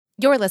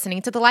You're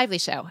listening to The Lively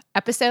Show,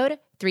 episode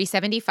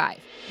 375.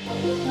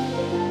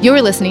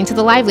 You're listening to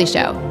The Lively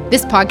Show.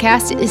 This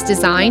podcast is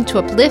designed to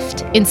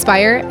uplift,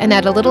 inspire, and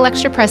add a little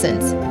extra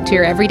presence to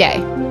your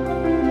everyday.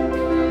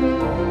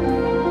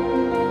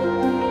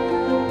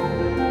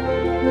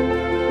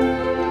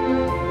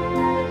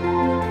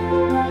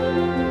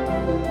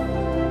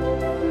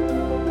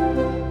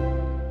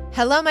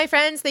 Hello, my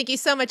friends. Thank you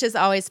so much, as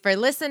always, for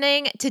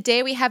listening.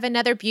 Today, we have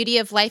another Beauty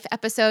of Life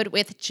episode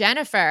with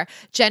Jennifer.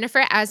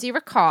 Jennifer, as you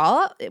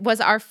recall,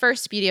 was our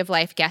first Beauty of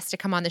Life guest to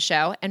come on the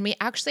show, and we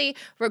actually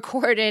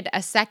recorded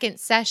a second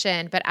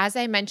session. But as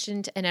I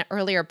mentioned in an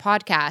earlier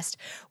podcast,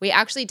 we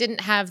actually didn't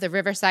have the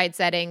Riverside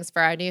settings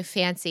for our new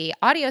fancy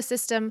audio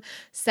system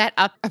set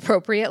up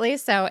appropriately,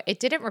 so it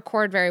didn't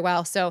record very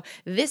well. So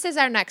this is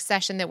our next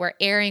session that we're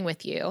airing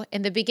with you.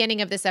 In the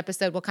beginning of this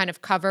episode, we'll kind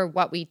of cover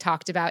what we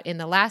talked about in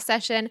the last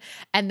session,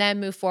 and then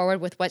move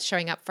forward with what's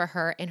showing up for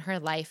her in her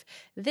life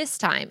this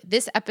time.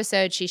 This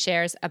episode, she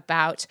shares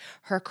about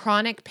her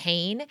chronic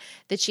pain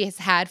that she has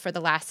had for the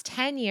last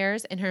 10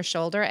 years in her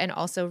shoulder, and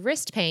also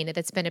wrist pain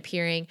that's been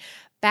appearing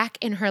back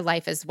in her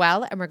life as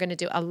well. And we're going to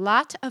do a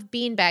lot of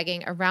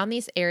beanbagging around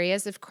these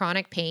areas of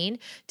chronic pain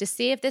to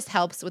see if this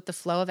helps with the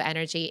flow of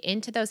energy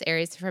into those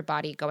areas of her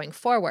body going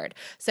forward.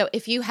 So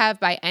if you have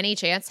by any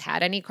chance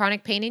had any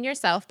chronic pain in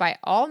yourself, by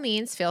all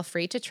means, feel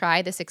free to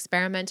try this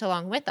experiment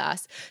along with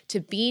us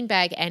to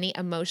beanbag any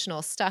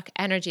emotional stuck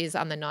energies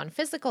on the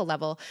non-physical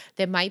level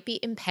that might be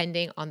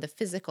impending on the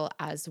physical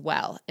as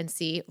well, and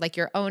see like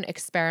your own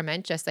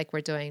experiment, just like we're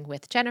doing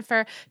with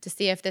Jennifer, to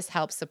see if this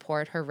helps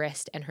support her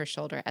wrist and her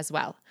shoulder as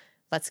well.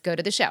 Let's go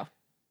to the show.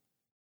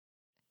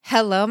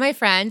 Hello, my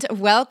friend.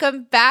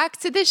 Welcome back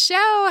to the show.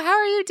 How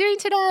are you doing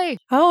today?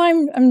 Oh,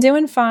 I'm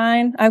doing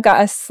fine. I've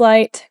got a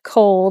slight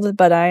cold,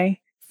 but I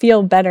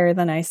feel better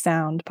than I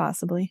sound,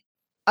 possibly.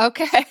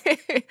 Okay.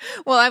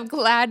 Well, I'm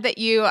glad that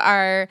you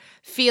are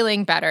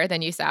feeling better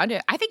than you sound.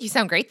 I think you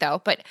sound great, though.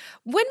 But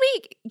when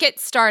we get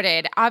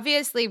started,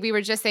 obviously, we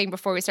were just saying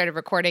before we started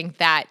recording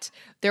that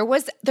there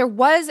was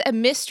a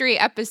mystery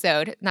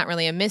episode. Not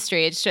really a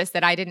mystery. It's just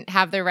that I didn't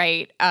have the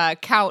right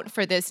count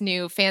for this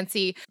new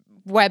fancy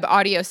web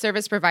audio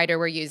service provider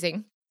we're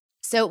using.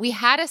 So we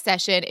had a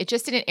session. It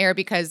just didn't air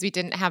because we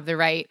didn't have the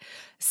right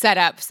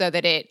setup so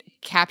that it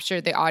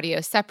captured the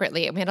audio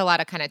separately. And we had a lot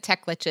of kind of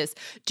tech glitches.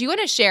 Do you want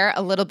to share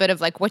a little bit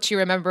of like what you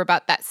remember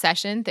about that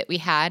session that we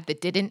had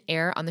that didn't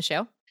air on the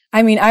show?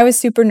 I mean, I was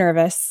super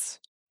nervous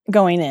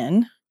going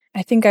in.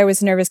 I think I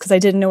was nervous because I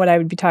didn't know what I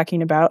would be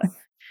talking about.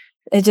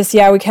 It just,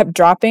 we kept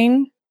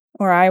dropping,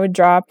 or I would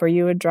drop or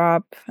you would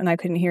drop, and I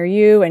couldn't hear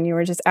you. And you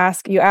were just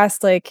you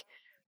asked like,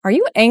 are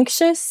you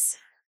anxious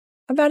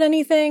about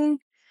anything?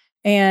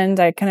 And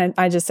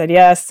I just said,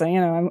 yes,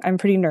 I'm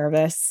pretty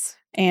nervous.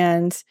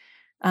 And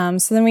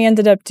so then we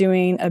ended up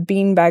doing a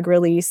beanbag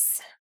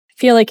release. I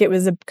feel like it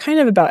was kind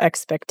of about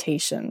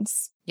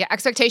expectations. Yeah,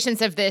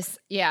 expectations of this.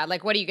 Yeah,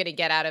 like what are you going to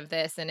get out of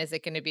this? And is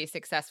it going to be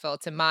successful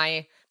to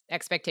my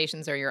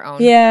expectations or your own?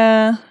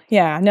 Yeah.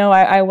 No,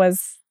 I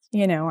was,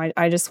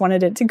 I just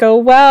wanted it to go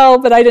well,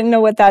 but I didn't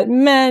know what that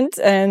meant.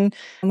 And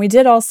we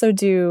did also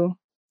do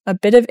a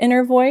bit of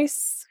inner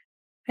voice,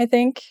 I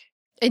think.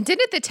 And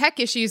didn't the tech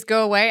issues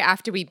go away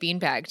after we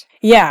beanbagged?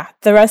 Yeah,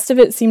 the rest of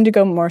it seemed to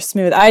go more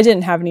smooth. I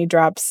didn't have any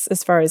drops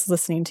as far as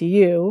listening to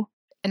you.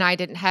 And I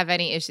didn't have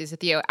any issues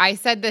with you. I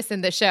said this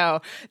in the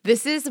show.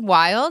 This is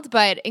wild,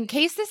 but in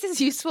case this is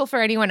useful for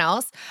anyone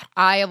else,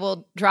 I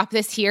will drop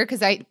this here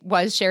because I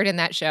was shared in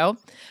that show.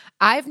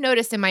 I've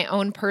noticed in my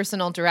own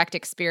personal direct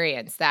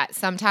experience that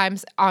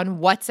sometimes on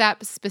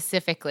WhatsApp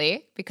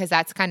specifically, because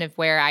that's kind of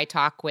where I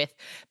talk with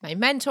my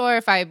mentor,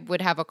 if I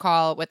would have a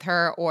call with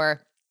her,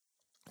 or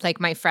like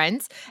my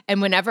friends.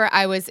 And whenever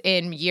I was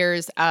in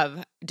years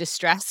of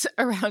distress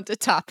around a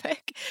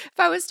topic, if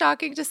I was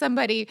talking to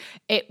somebody,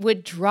 it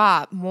would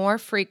drop more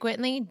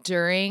frequently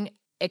during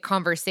a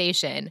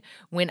conversation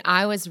when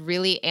I was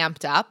really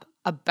amped up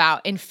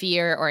about in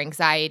fear or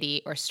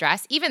anxiety or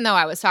stress. Even though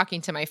I was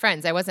talking to my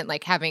friends, I wasn't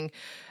like having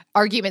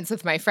arguments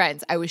with my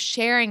friends. I was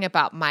sharing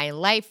about my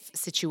life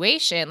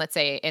situation, let's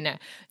say in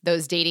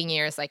those dating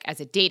years, like as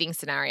a dating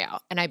scenario.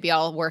 And I'd be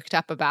all worked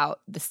up about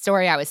the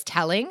story I was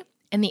telling.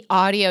 And the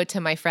audio to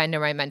my friend or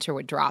my mentor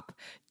would drop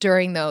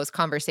during those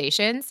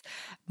conversations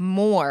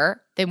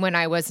more than when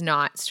I was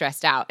not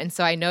stressed out. And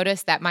so I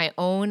noticed that my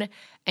own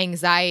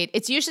anxiety,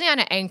 it's usually on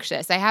an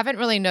anxious. I haven't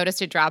really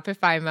noticed a drop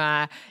if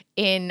I'm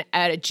in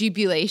a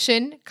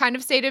jubilation kind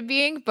of state of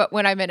being, but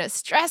when I'm in a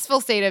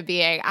stressful state of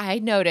being, I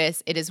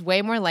notice it is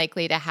way more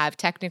likely to have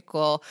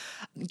technical,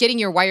 getting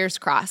your wires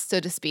crossed, so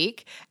to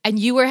speak. And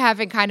you were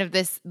having kind of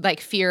this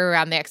like fear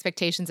around the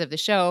expectations of the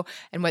show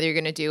and whether you're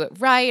going to do it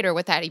right or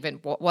what that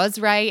even was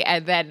right.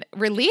 And then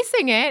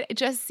releasing it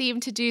just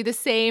seemed to do the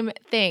same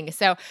thing.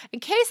 So in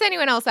case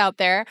anyone else out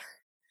there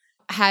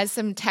has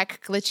some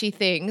tech glitchy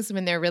things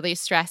when they're really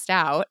stressed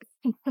out,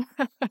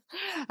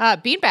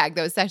 beanbag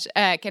those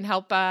can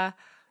help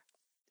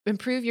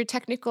improve your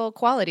technical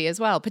quality as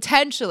well,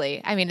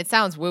 potentially. I mean, it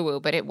sounds woo-woo,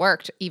 but it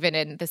worked even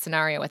in the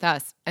scenario with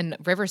us and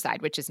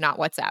Riverside, which is not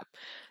WhatsApp.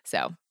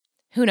 So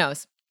who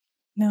knows?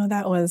 No,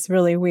 that was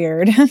really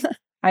weird.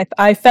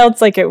 I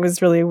felt like it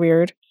was really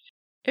weird.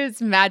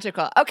 It's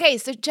magical. Okay,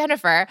 so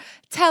Jennifer,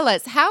 tell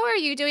us, how are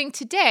you doing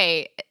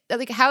today?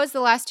 Like, how has the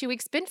last 2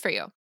 weeks been for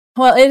you?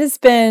 Well, it has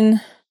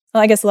been,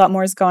 well, I guess a lot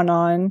more has gone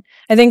on.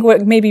 I think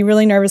what made me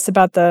really nervous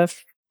about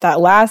that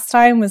last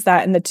time was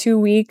that in the 2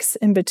 weeks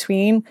in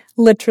between,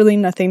 literally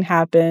nothing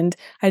happened.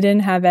 I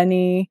didn't have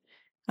any,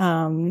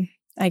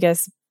 I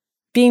guess,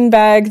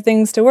 beanbag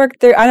things to work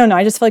there. I don't know.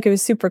 I just felt like it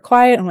was super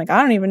quiet. I'm like,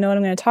 I don't even know what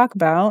I'm going to talk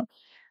about.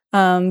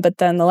 But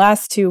then the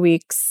last 2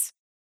 weeks,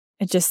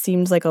 it just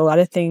seems like a lot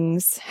of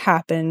things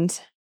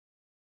happened,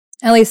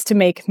 at least to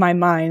make my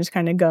mind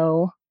kind of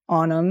go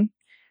on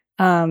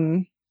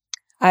them.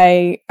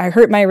 I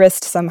hurt my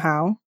wrist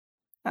somehow.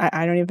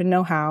 I don't even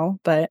know how,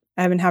 but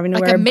I've been having to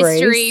Like wear a a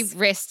mystery brace.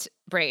 wrist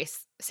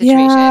brace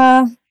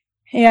situation.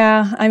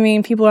 Yeah. I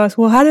mean, people ask,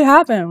 well, how did it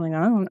happen? I'm like,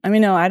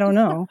 no, I don't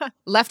know.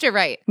 Left or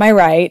right? My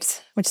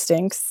right, which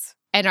stinks.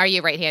 And are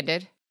you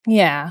right-handed?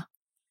 Yeah.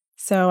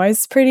 So I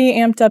was pretty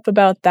amped up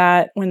about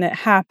that when it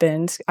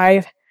happened.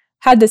 I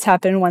had this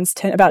happen once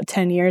about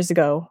 10 years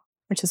ago,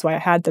 which is why I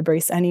had the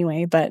brace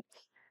anyway. But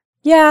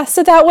yeah,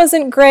 so that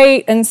wasn't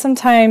great. And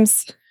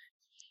sometimes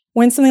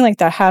when something like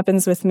that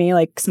happens with me,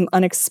 like some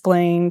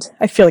unexplained,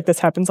 I feel like this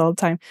happens all the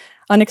time,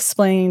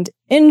 unexplained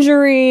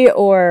injury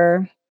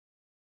or,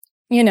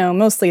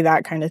 mostly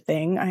that kind of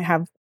thing. I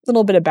have a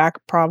little bit of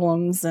back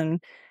problems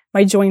and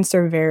my joints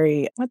are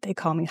very, what they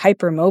call me,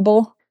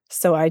 hypermobile.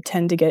 So I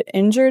tend to get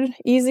injured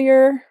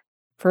easier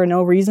for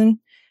no reason.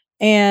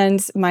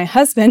 And my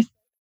husband,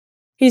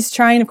 he's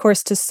trying, of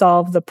course, to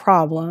solve the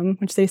problem,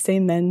 which they say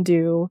men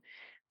do.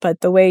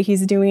 But the way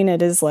he's doing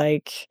it is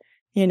like,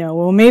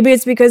 well, maybe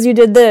it's because you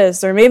did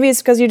this, or maybe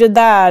it's because you did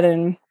that.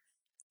 And,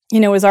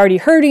 it was already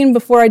hurting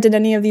before I did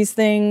any of these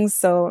things.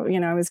 So,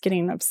 I was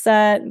getting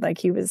upset. Like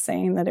he was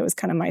saying that it was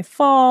kind of my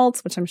fault,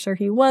 which I'm sure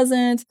he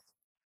wasn't.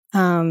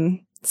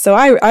 So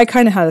I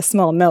kind of had a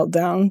small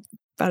meltdown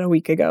about a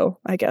week ago.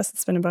 I guess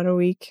it's been about a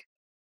week.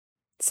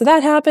 So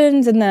that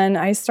happened. And then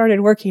I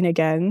started working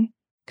again,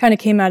 kind of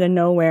came out of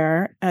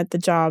nowhere at the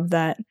job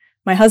that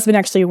my husband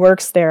actually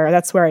works there.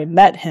 That's where I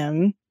met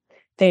him.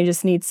 They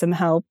just need some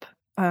help,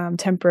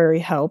 temporary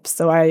help.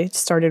 So I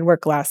started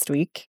work last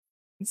week.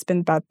 It's been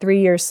about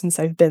 3 years since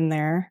I've been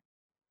there.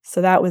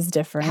 So that was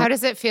different. How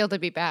does it feel to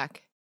be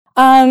back?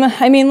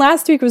 I mean,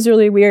 last week was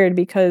really weird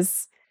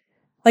because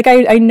like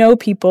I know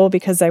people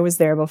because I was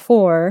there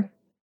before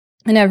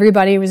and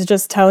everybody was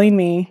just telling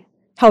me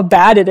how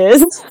bad it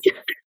is.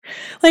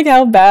 Like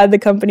how bad the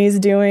company's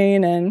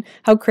doing and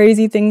how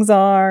crazy things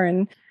are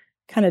and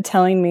kind of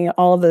telling me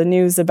all the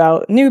news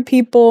about new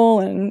people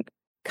and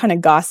kind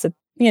of gossip,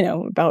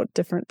 about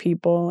different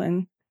people.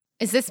 And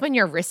Is this when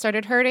your wrist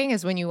started hurting?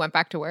 Is when you went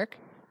back to work?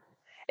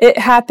 it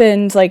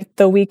happened like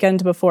the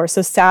weekend before.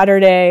 So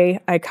Saturday,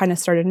 I kind of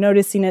started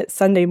noticing it.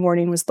 Sunday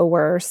morning was the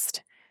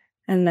worst.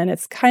 And then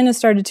it's kind of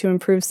started to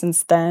improve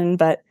since then.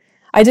 But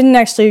I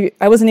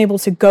wasn't able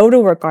to go to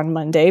work on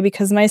Monday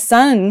because my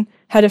son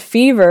had a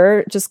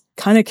fever, just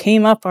kind of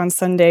came up on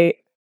Sunday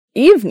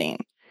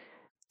evening,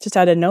 just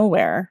out of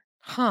nowhere.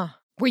 Huh.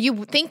 Were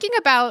you thinking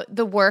about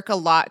the work a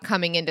lot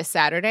coming into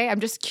Saturday? I'm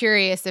just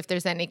curious if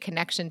there's any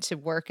connection to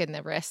work in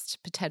the wrist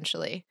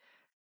potentially.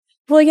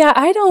 Well, yeah,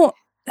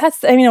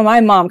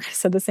 my mom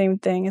said the same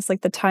thing. It's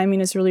like the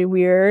timing is really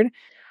weird.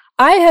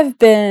 I have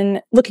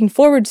been looking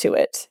forward to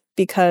it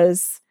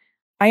because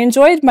I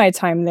enjoyed my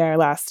time there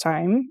last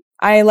time.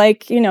 I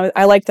like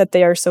that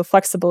they are so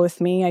flexible with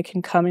me. I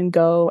can come and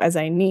go as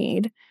I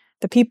need.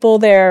 The people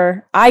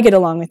there, I get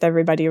along with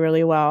everybody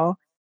really well,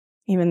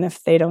 even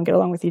if they don't get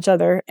along with each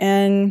other.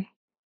 And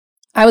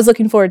I was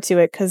looking forward to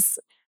it because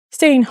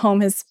staying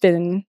home has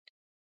been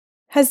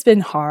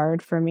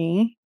hard for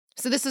me.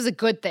 So this was a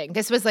good thing.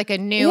 This was like a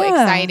new,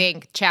 Yeah.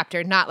 exciting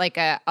chapter, not like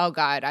oh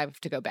God, I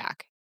have to go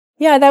back.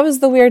 Yeah, that was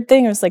the weird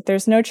thing. It was like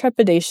there's no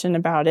trepidation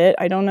about it.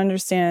 I don't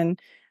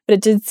understand, but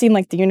it did seem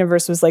like the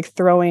universe was like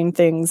throwing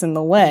things in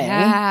the way.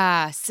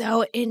 Yeah,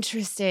 so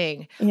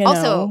interesting.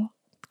 Also,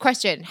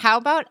 question, how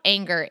about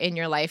anger in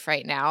your life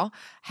right now?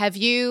 Have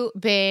you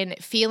been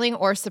feeling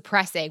or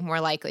suppressing, more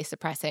likely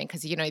suppressing,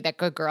 because that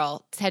good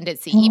girl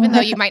tendency, even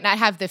though you might not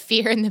have the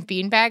fear and the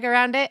beanbag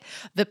around it,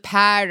 the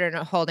pattern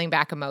of holding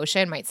back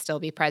emotion might still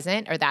be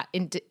present, or that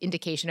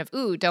indication of,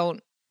 ooh,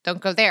 don't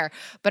go there.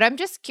 But I'm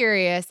just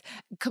curious,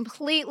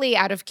 completely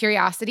out of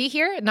curiosity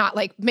here, not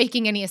like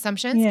making any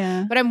assumptions,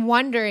 but I'm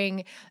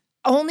wondering,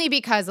 only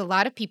because a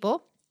lot of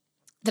people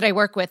that I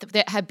work with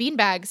that have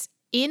beanbags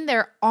in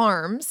their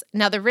arms.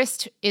 Now, the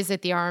wrist, is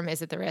it the arm?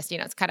 Is it the wrist?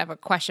 It's kind of a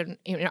question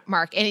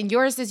mark. And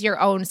yours is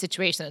your own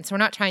situation. So we're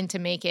not trying to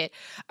make it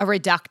a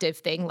reductive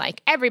thing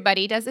like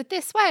everybody does it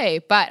this way.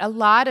 But a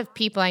lot of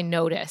people I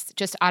notice,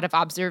 just out of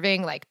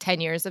observing like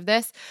 10 years of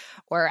this,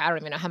 or I don't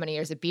even know how many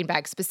years of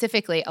beanbags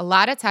specifically, a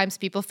lot of times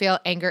people feel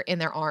anger in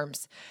their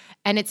arms.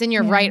 And it's in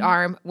your right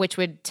arm, which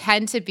would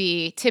tend to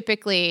be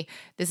typically,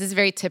 this is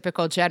very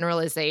typical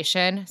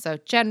generalization, so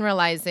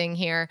generalizing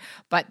here,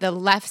 but the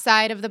left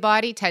side of the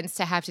body tends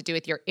to have to do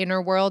with your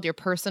inner world, your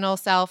personal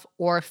self,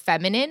 or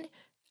feminine.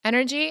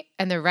 energy,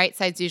 and the right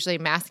side's usually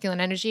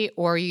masculine energy,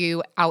 or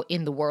you out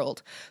in the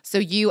world. So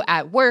you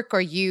at work,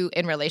 or you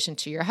in relation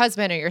to your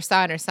husband or your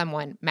son or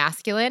someone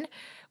masculine,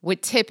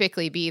 would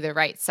typically be the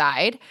right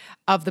side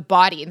of the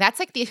body. And that's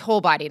like the whole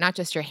body, not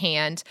just your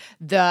hand.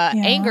 The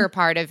Yeah. anger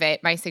part of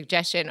it, my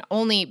suggestion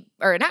only,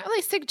 or not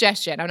really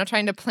suggestion, I'm not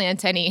trying to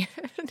plant any,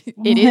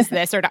 it is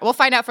this or not. We'll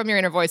find out from your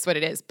inner voice what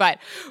it is. But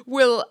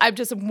I'm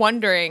just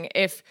wondering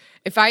if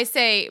I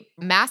say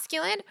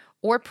masculine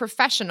or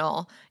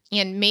professional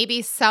and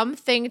maybe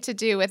something to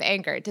do with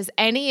anger, does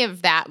any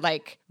of that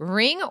like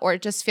ring or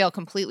just feel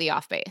completely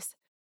off base?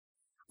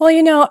 Well,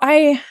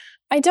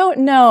 I don't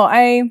know.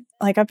 I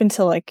like up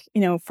until like,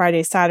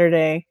 Friday,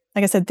 Saturday,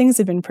 like I said, things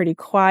have been pretty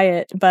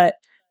quiet, but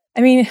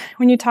I mean,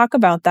 when you talk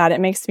about that,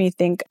 it makes me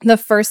think the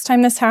first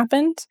time this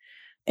happened,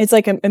 it's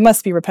like it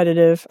must be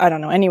repetitive. I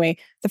don't know. Anyway,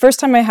 the first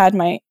time I had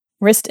my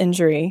wrist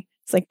injury,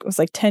 it was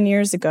like 10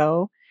 years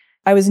ago.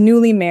 I was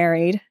newly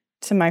married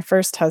to my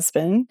first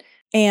husband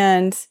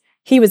and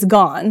he was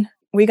gone.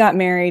 We got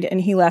married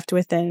and he left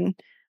within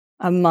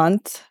a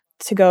month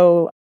to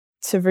go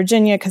to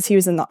Virginia because he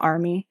was in the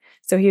Army.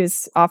 So he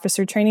was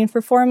officer training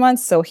for 4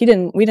 months. So we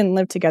didn't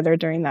live together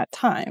during that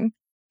time.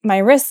 My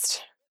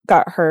wrist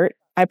got hurt.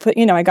 I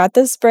got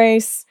this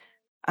brace.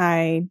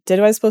 I did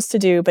what I was supposed to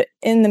do. But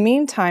in the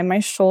meantime, my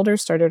shoulder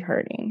started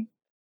hurting.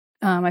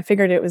 I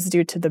figured it was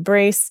due to the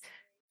brace.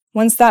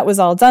 Once that was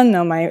all done,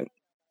 though, my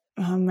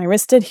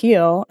wrist did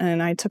heal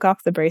and I took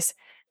off the brace.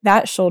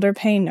 That shoulder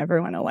pain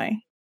never went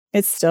away.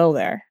 It's still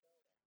there.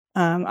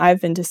 I've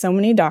been to so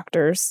many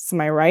doctors. It's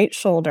my right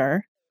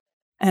shoulder.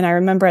 And I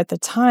remember at the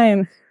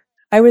time,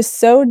 I was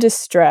so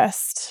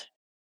distressed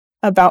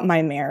about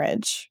my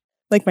marriage,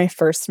 like my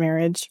first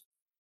marriage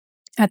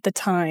at the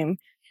time.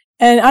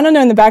 And I don't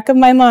know, in the back of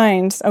my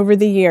mind over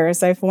the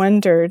years, I've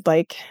wondered,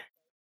 like,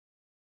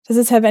 does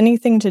this have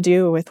anything to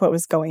do with what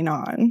was going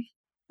on?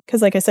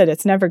 Because like I said,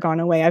 it's never gone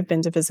away. I've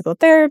been to physical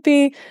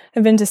therapy.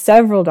 I've been to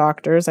several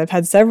doctors. I've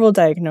had several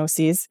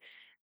diagnoses.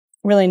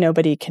 Really,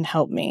 nobody can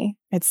help me.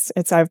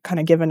 I've kind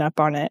of given up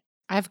on it.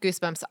 I have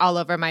goosebumps all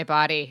over my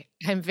body.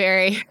 I'm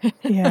very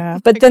Yeah.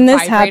 But like then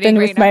this vibrating happened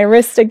right with now. my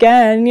wrist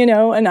again,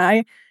 and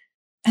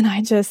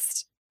I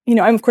just,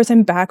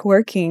 I'm back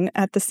working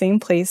at the same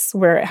place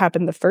where it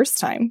happened the first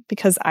time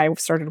because I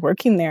started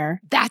working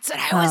there. That's what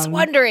I was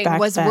wondering Back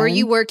were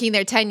you then. working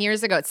there 10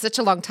 years ago? It's such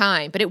a long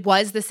time, but it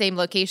was the same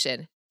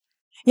location.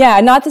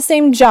 Yeah, not the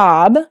same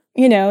job,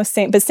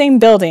 same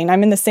building.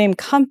 I'm in the same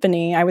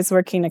company. I was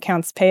working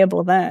accounts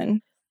payable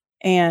then,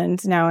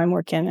 and now I'm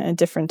working in a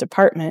different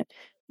department,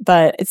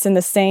 but it's in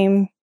the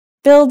same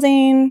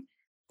building.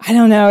 I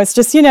don't know. It's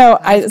just,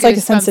 it's like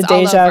a sense of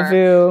deja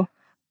vu.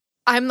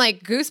 I'm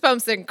like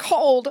goosebumps and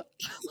cold.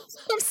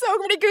 I'm so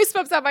many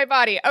goosebumps on my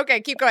body.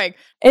 Okay, keep going.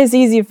 It's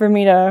easy for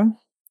me to,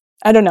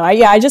 I don't know.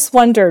 I just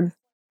wondered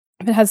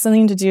if it has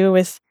something to do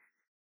with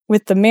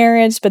the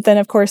marriage. But then,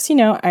 of course,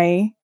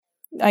 I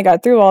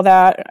got through all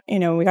that.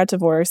 We got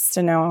divorced,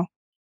 and now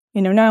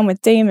I'm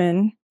with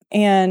Damon,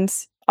 and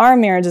our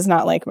marriage is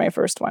not like my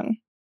first one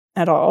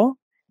at all.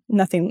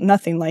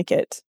 Nothing like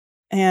it.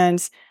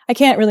 And I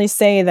can't really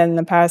say that in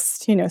the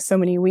past, so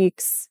many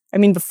weeks, I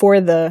mean, before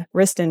the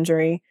wrist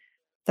injury,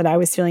 that I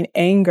was feeling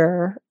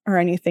anger or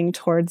anything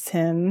towards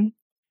him,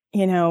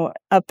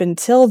 up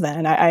until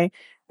then. I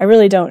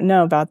really don't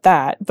know about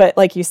that. But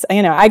like you said,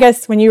 I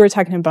guess when you were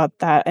talking about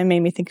that, it made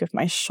me think of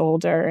my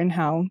shoulder and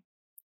how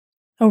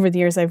over the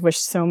years I've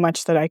wished so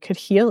much that I could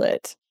heal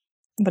it,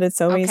 but it's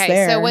always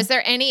there. So was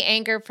there any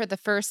anger for the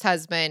first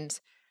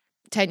husband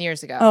 10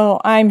 years ago? Oh,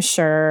 I'm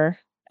sure.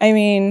 I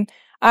mean,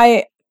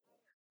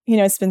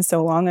 it's been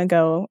so long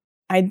ago.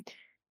 I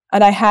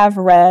have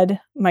read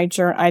my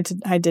journal.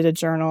 I did a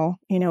journal,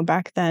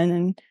 back then.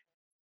 And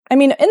I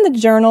mean, in the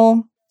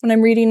journal, when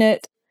I'm reading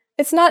it,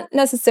 it's not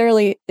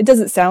necessarily, it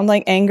doesn't sound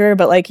like anger,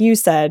 but like you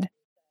said,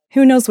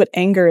 who knows what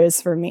anger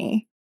is for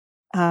me?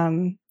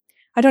 I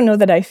don't know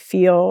that I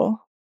feel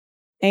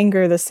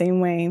anger the same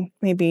way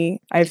maybe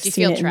I've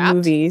seen it in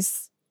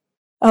movies.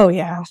 Oh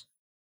yeah.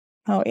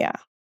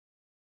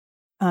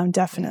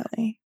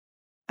 Definitely.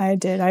 I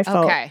did. I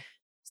felt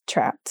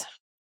trapped.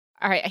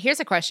 All right. Here's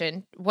a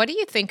question. What do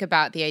you think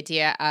about the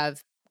idea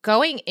of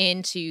going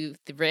into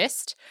the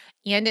wrist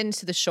and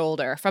into the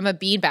shoulder from a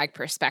beanbag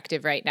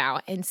perspective right now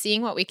and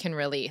seeing what we can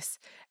release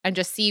and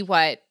just see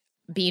what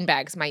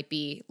beanbags might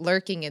be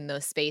lurking in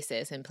those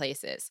spaces and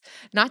places?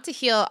 Not to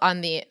heal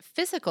on the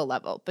physical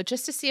level, but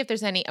just to see if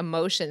there's any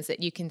emotions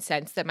that you can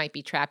sense that might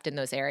be trapped in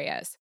those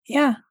areas.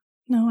 Yeah.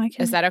 No, I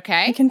can. Is that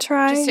okay? I can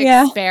try. Just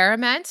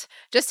experiment.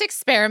 Just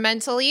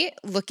experimentally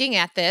looking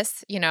at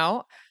this,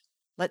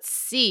 let's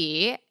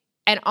see.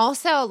 And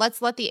also,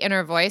 let's let the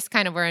inner voice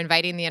we're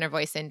inviting the inner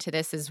voice into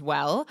this as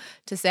well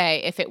to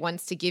say if it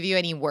wants to give you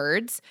any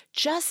words,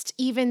 just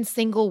even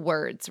single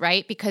words,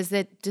 right? Because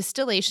the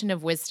distillation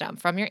of wisdom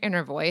from your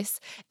inner voice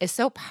is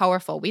so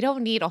powerful. We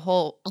don't need a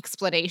whole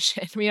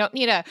explanation. We don't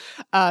need a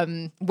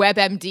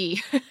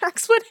WebMD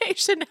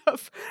explanation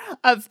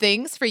of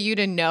things for you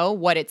to know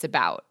what it's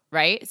about.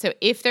 right? So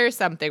if there's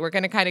something, we're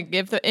going to kind of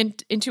give the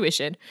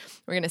intuition.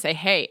 We're going to say,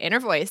 hey, inner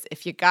voice,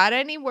 if you got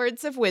any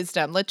words of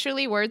wisdom,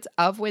 literally words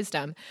of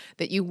wisdom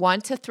that you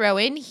want to throw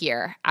in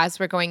here as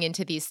we're going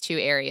into these two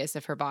areas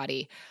of her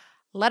body,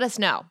 let us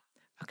know.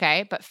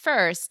 Okay. But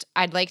first,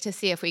 I'd like to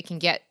see if we can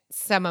get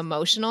some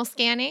emotional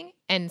scanning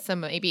and some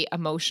maybe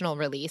emotional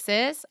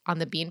releases on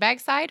the beanbag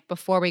side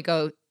before we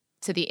go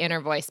to the inner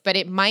voice. But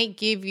it might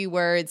give you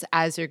words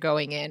as you're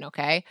going in.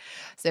 Okay.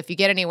 So if you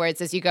get any words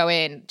as you go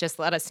in, just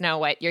let us know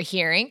what you're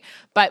hearing.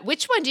 But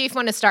which one do you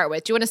want to start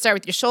with? Do you want to start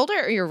with your shoulder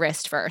or your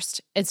wrist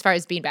first as far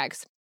as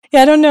beanbags?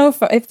 Yeah, I don't know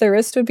if the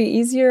wrist would be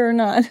easier or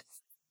not.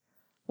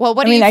 Well,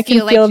 what I do mean, you I can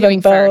feel like feel them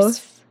doing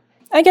first? both.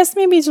 I guess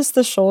maybe just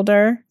the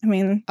shoulder. I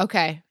mean,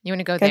 Okay. You want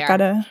to go I've got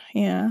there. to,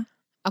 yeah.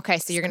 Okay.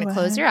 So you're Just going go to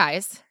close ahead. your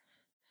eyes.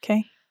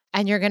 Okay.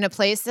 And you're going to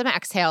place some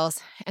exhales.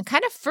 And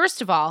kind of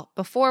first of all,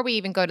 before we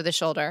even go to the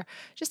shoulder,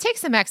 just take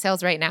some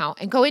exhales right now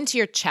and go into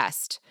your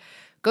chest.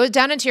 Go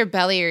down into your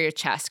belly or your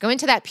chest. Go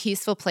into that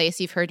peaceful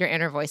place you've heard your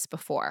inner voice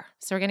before.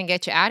 So we're going to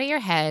get you out of your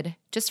head.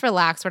 Just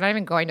relax. We're not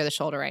even going to the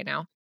shoulder right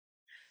now.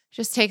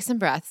 Just take some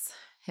breaths.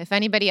 If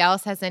anybody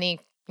else has any,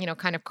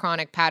 kind of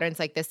chronic patterns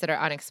like this that are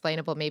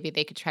unexplainable, maybe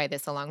they could try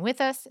this along with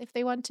us if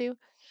they want to.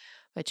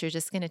 But you're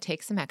just going to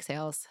take some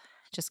exhales.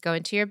 Just go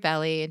into your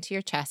belly, into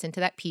your chest, into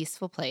that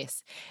peaceful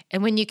place.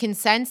 And when you can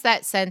sense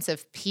that sense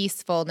of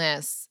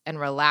peacefulness and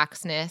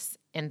relaxedness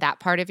in that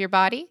part of your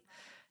body,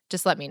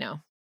 just let me know.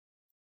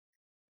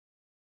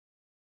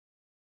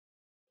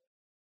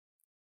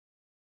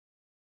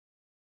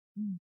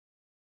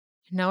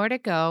 Nowhere to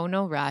go,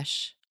 no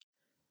rush.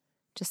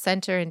 Just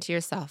center into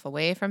yourself,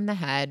 away from the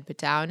head, but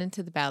down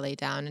into the belly,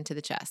 down into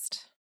the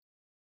chest.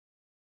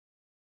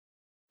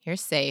 You're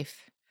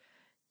safe.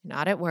 You're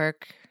not at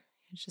work.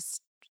 You're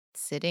just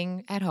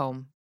sitting at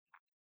home.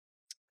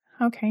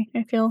 Okay.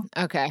 I feel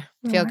Okay.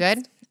 Feel good?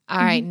 relaxed. All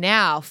right.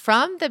 Now,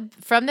 from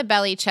the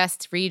belly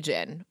chest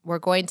region, we're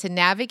going to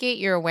navigate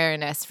your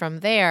awareness from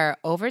there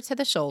over to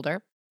the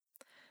shoulder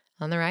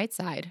on the right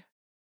side.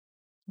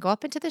 Go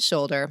up into the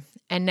shoulder.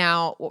 And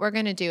now what we're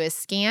going to do is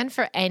scan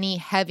for any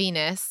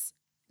heaviness,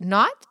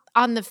 not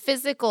on the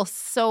physical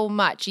so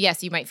much.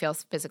 Yes, you might feel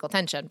physical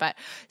tension, but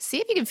see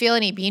if you can feel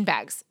any bean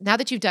bags. Now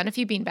that you've done a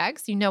few bean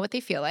bags, you know what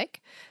they feel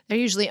like. They're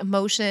usually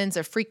emotions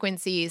or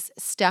frequencies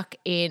stuck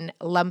in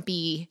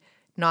lumpy,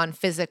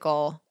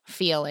 non-physical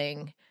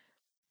feeling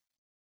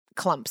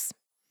clumps.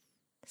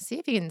 See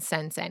if you can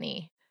sense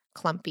any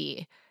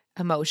clumpy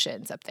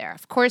emotions up there.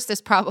 Of course,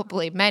 there's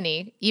probably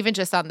many, even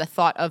just on the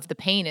thought of the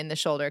pain in the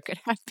shoulder could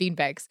have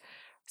beanbags.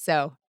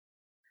 So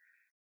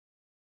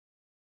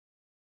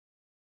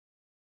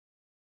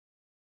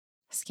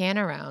scan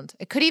around.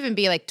 It could even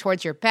be like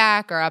towards your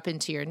back or up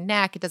into your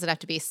neck. It doesn't have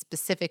to be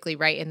specifically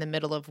right in the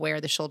middle of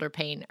where the shoulder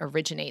pain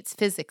originates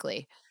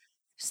physically.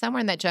 Somewhere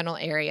in that general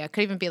area. It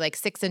could even be like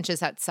 6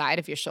 inches outside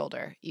of your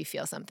shoulder. You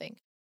feel something.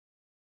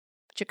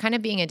 But you're kind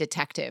of being a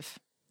detective,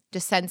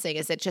 just sensing,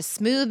 is it just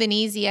smooth and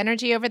easy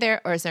energy over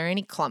there, or is there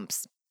any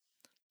clumps?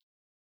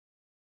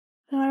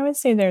 Oh, I would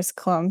say there's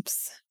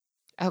clumps.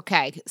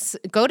 Okay,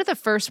 go to the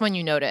first one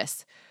you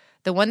notice,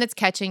 the one that's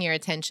catching your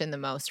attention the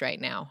most right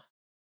now.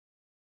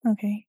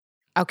 Okay.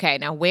 Okay,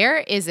 now where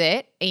is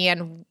it?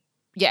 And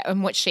yeah,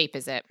 and what shape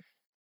is it?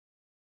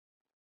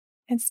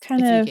 It's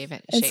kind If you of gave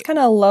it a it's shape. kind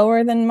of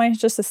lower than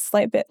just a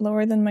slight bit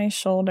lower than my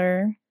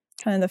shoulder,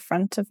 kind of the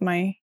front of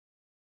my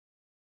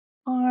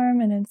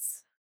arm, and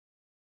it's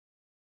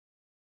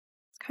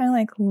kind of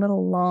like a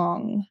little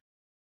long.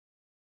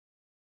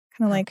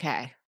 Kind of like,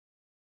 Okay.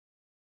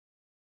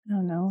 I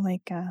don't know,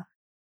 like a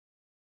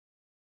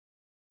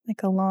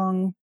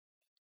long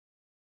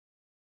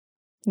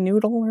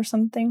noodle or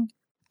something.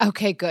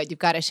 Okay, good. You've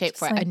got a shape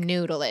for Just it, a like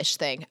noodle-ish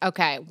thing.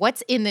 Okay,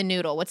 what's in the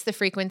noodle? What's the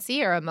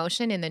frequency or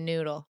emotion in the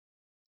noodle?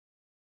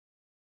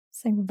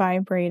 it's like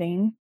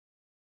vibrating.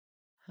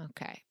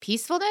 Okay,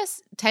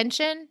 peacefulness,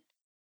 tension,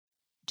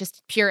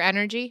 just pure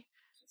energy?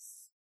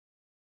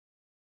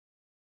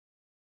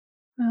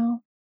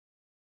 Well,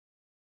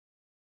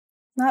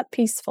 not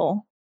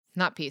peaceful.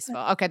 Not peaceful.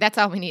 Okay, that's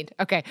all we need.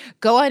 Okay,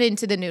 go on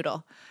into the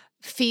noodle.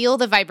 Feel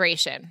the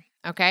vibration.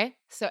 Okay,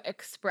 so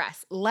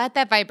express. Let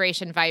that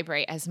vibration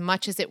vibrate as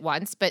much as it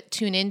wants, but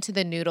tune into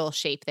the noodle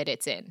shape that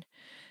it's in.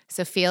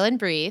 So feel and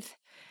breathe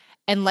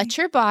and Okay. let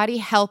your body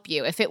help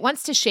you. If it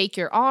wants to shake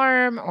your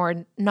arm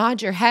or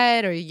nod your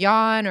head or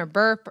yawn or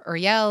burp or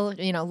yell,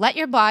 let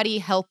your body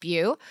help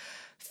you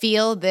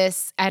feel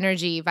this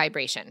energy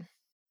vibration.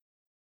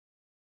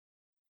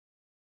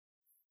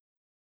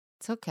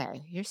 It's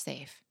okay. You're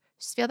safe.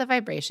 Just feel the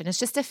vibration. It's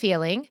just a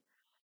feeling.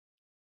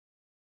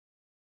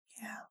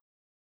 Yeah.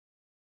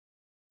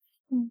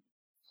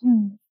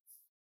 Mm.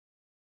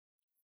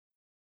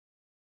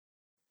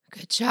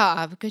 Good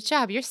job. Good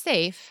job. You're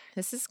safe.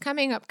 This is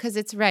coming up because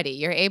it's ready.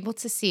 You're able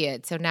to see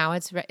it. So now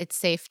it's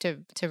safe to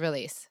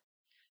release.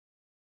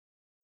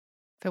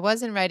 If it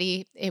wasn't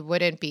ready, it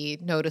wouldn't be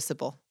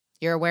noticeable.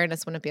 Your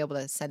awareness wouldn't be able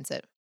to sense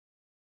it.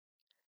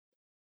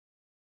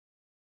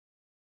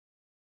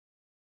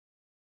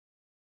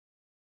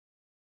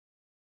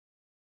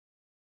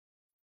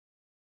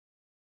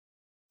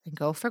 and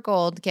go for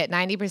gold. Get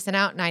 90%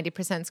 out,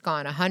 90%'s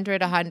gone.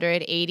 100,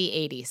 100, 80,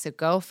 80. So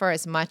go for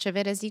as much of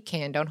it as you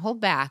can. Don't hold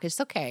back.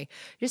 It's okay.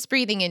 You're just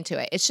breathing into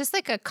it. It's just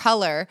like a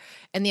color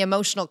in the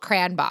emotional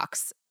crayon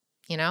box.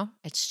 You know,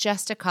 it's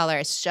just a color.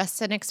 It's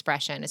just an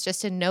expression. It's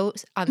just a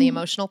note on the Mhm.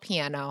 emotional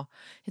piano.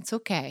 It's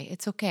okay.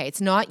 It's okay.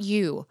 It's not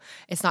you.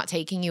 It's not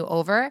taking you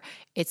over.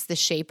 It's the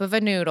shape of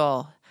a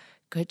noodle.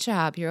 Good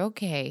job. You're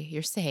okay.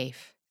 You're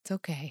safe. It's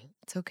okay.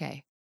 It's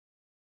okay.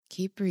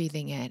 Keep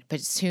breathing it,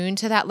 but tune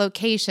to that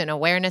location.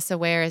 Awareness,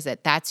 aware is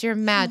it. That's your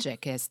Yeah.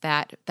 magic, is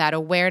that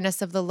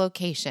awareness of the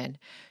location.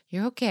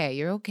 You're okay.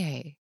 You're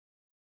okay.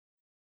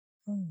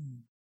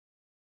 Mm.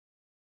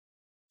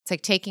 It's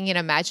like taking an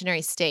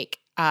imaginary steak,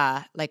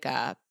 like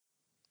a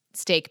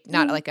steak,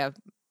 not Mhm. like a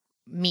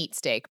meat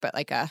steak, but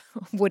like a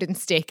wooden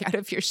steak out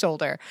of your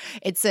shoulder.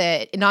 It's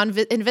a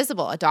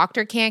invisible. A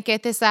doctor can't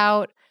get this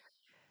out.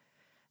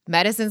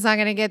 Medicine's not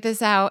going to get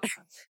this out.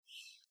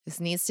 This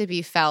needs to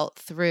be felt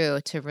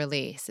through to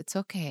release. It's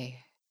okay.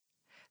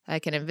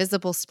 Like an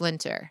invisible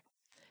splinter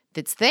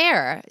that's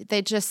there.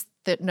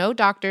 That no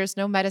doctors,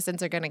 no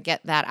medicines are going to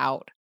get that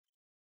out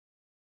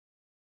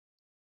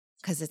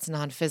because it's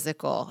non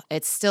physical.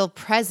 It's still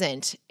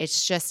present.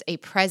 It's just a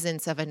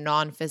presence of a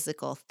non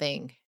physical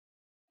thing.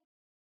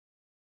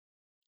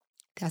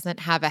 Doesn't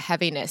have a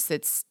heaviness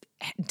that's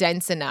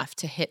dense enough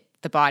to hit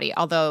the body.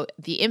 Although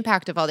the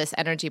impact of all this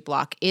energy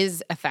block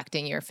is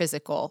affecting your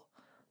physical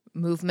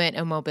movement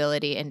and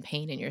mobility and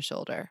pain in your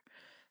shoulder.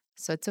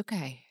 So it's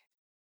okay.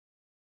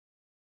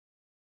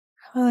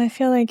 Well, I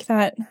feel like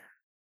that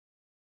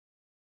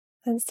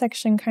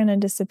section kind of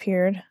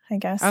disappeared, I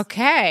guess.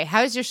 Okay.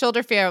 How does your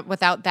shoulder feel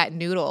without that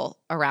noodle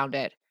around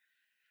it?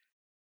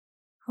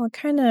 Well,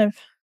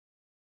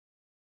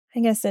 I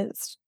guess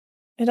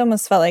it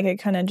almost felt like it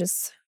kind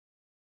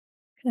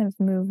of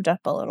moved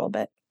up a little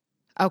bit.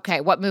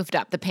 Okay. What moved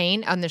up? The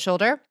pain on the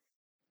shoulder?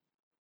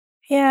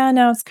 Yeah,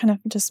 now it's kind of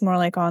just more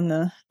like on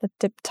the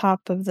tip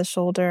top of the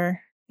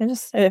shoulder.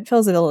 It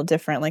feels a little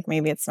different. Like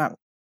maybe it's not,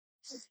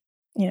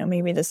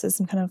 maybe this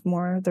is kind of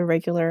more the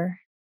regular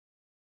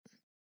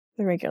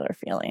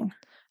feeling.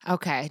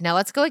 Okay. Now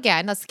let's go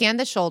again. Let's scan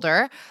the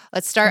shoulder.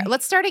 Let's start. Okay.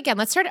 Let's start again.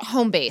 Let's start at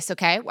home base.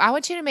 Okay. I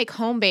want you to make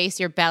home base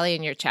your belly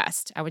and your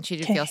chest. I want you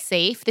to feel Okay.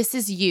 safe. This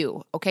is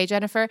you. Okay,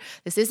 Jennifer?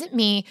 This isn't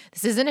me.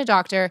 This isn't a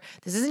doctor.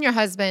 This isn't your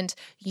husband.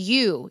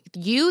 You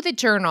that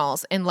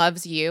journals and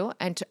loves you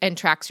and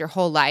tracks your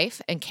whole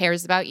life and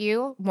cares about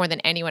you more than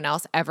anyone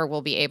else ever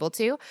will be able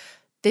to.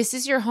 This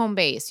is your home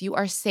base. You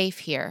are safe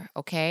here,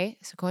 okay?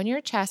 So go into your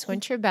chest, go Okay.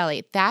 into your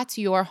belly. That's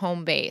your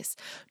home base.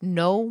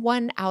 No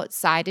one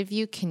outside of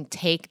you can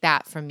take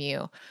that from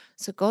you.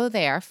 So go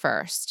there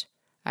first.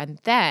 And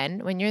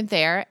then when you're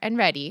there and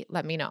ready,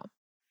 let me know.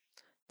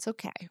 It's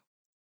okay.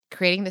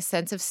 Creating the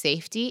sense of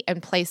safety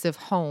and place of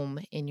home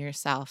in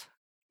yourself.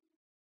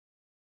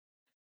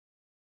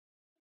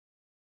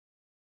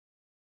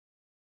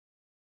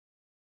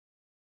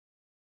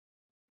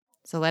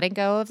 So letting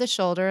go of the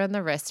shoulder and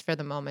the wrist for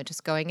the moment,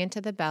 just going into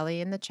the belly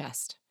and the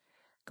chest,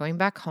 going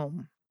back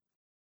home.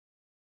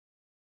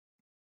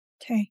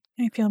 Okay.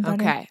 I feel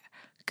better. Okay,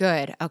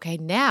 good. Okay,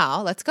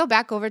 now let's go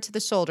back over to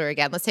the shoulder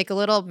again. Let's take a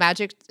little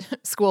magic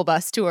school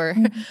bus tour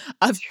Mhm.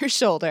 of your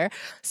shoulder.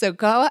 So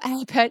go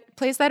and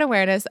place that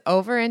awareness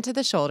over into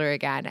the shoulder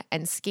again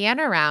and scan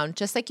around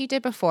just like you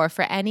did before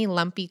for any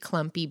lumpy,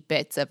 clumpy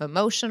bits of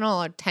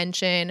emotional or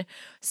tension,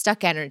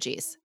 stuck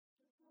energies.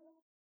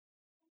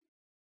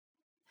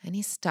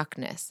 Any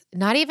stuckness,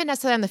 not even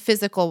necessarily on the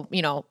physical,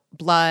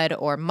 blood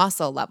or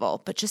muscle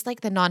level, but just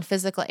like the non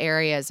physical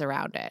areas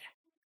around it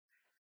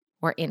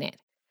or in it.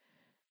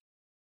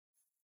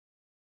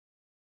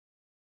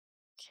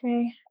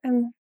 Okay.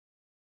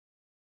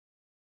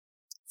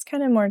 It's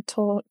kind of more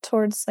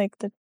towards like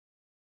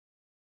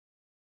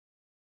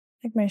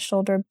my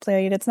shoulder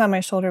blade. It's not my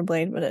shoulder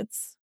blade, but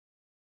it's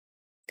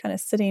kind of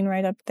sitting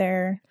right up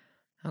there,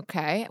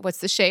 Okay, what's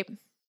the shape?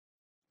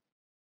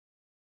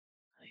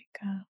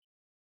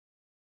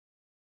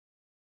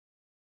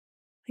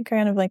 like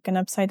kind of like an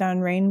upside down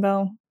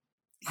rainbow.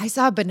 I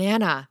saw a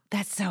banana.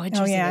 That's so Oh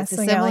interesting. yeah, It's a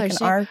so yeah, similar like an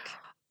shape. arc.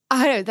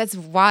 I know, that's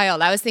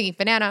wild. I was thinking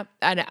banana,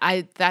 and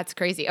that's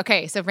crazy.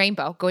 Okay, so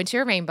rainbow. Go into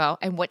your rainbow,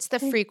 and what's the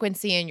Okay.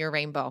 frequency in your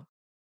rainbow?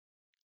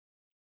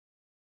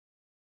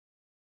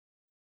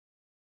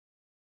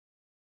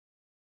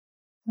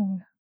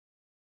 Oh,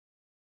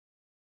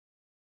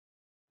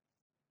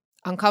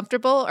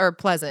 Uncomfortable or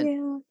pleasant?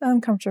 yeah,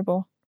 I'm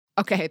comfortable.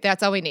 Okay,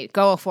 that's all we need.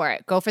 Go for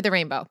it. Go for the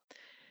rainbow.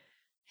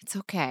 It's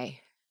okay.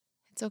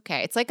 It's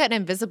okay. It's like an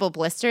invisible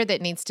blister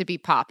that needs to be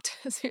popped.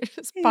 So you're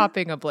just Yeah.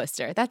 popping a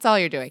blister. That's all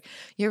you're doing.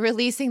 You're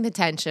releasing the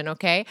tension,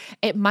 okay?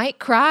 It might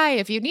cry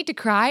if you need to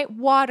cry.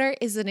 Water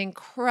is an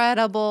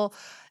incredible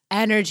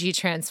energy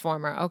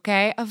transformer,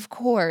 okay? Of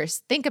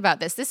course. Think about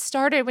this. This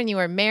started when you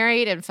were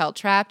married and felt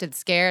trapped and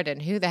scared,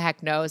 and who the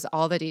heck knows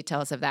all the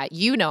details of that?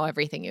 You know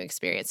everything you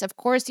experienced. Of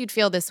course, you'd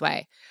feel this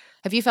way.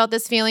 Have you felt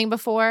this feeling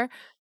before?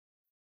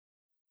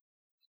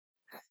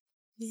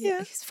 Yeah,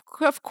 Yeah.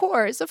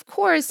 of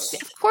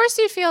course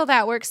you feel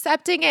that. We're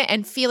accepting it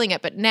and feeling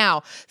it, but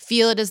now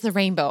feel it as the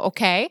rainbow,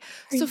 okay?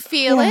 So Rainbow.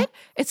 feel Yeah. it.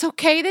 It's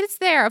okay that it's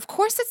there. Of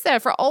course it's there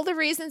for all the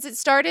reasons it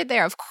started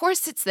there. Of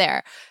course it's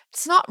there.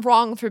 It's not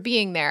wrong for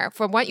being there.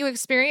 For what you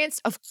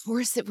experienced, of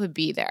course it would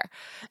be there.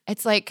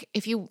 It's like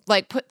if you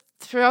like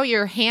throw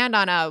your hand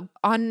on a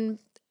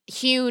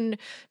unhewn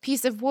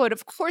piece of wood,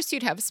 of course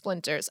you'd have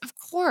splinters. Of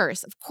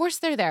course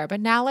they're there.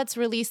 But now let's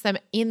release them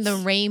in the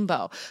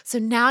rainbow. So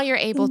now you're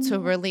able to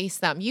Mm. release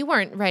them. You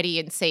weren't ready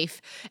and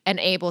safe and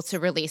able to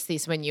release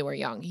these when you were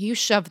young. You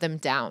shoved them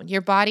down.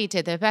 Your body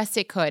did the best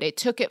it could. It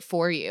took it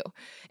for you.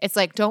 It's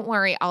like, don't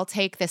worry, I'll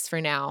take this for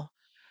now.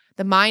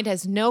 The mind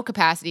has no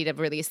capacity to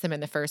release them in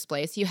the first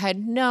place. You had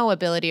no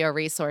ability or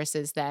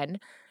resources then.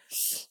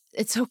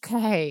 It's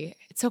okay.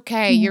 It's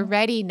okay. You're Mm.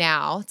 ready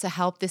now to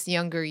help this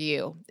younger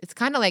you. It's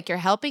kind of like you're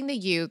helping the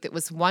you that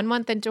was 1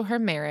 month into her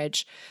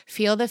marriage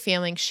feel the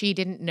feeling she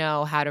didn't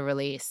know how to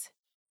release.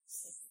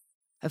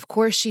 Of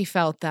course she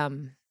felt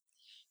them.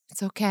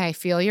 It's okay.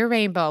 Feel your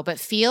rainbow, but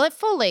feel it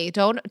fully.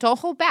 Don't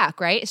hold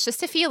back, right? It's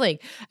just a feeling.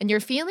 And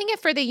you're feeling it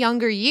for the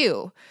younger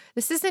you.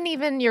 This isn't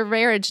even your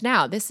marriage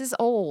now. This is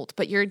old,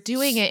 but you're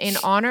doing it in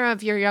honor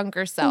of your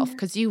younger self Yeah.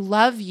 because you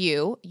love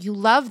you. You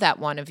love that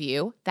one of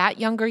you. That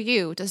younger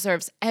you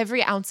deserves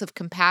every ounce of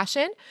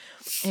compassion,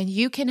 and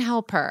you can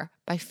help her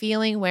by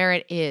feeling where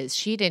it is.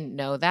 She didn't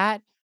know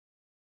that.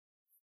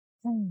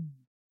 Mm.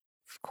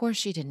 Of course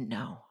she didn't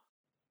know.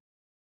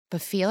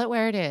 But feel it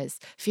where it is.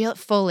 Feel it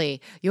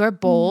fully. You're Mm.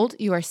 bold.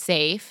 You are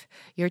safe.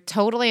 You're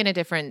totally in a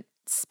different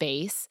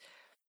space.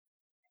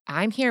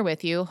 I'm here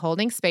with you,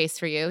 holding space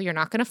for you. You're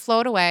not going to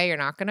float away. You're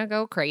not going to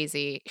go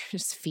crazy. You're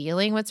just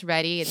feeling what's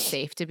ready and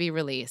safe to be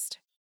released.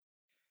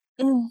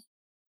 Mm.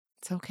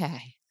 It's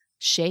okay.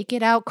 Shake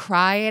it out,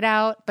 cry it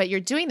out. But you're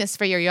doing this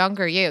for your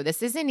younger you.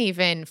 This isn't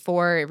even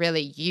for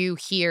really you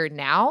here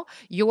now.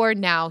 You're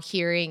now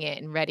hearing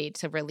it and ready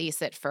to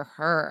release it for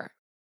her.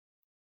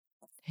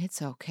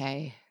 It's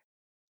okay.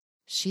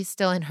 She's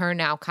still in her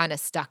now, kind of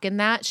stuck in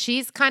that.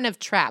 She's kind of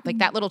trapped, like Mm.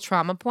 that little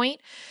trauma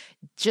point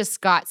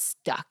just got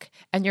stuck.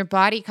 And your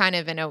body kind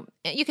of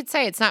you could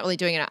say it's not really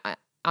doing it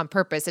on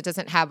purpose. It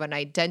doesn't have an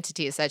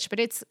identity as such, but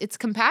it's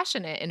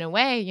compassionate in a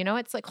way,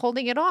 it's like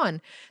holding it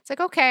on. It's like,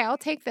 okay, I'll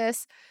take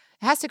this.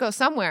 It has to go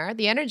somewhere.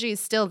 The energy is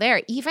still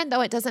there, even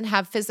though it doesn't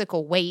have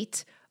physical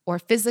weight or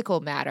physical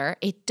matter.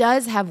 It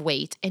does have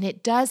weight and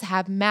it does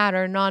have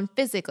matter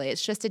non-physically.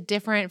 It's just a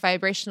different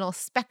vibrational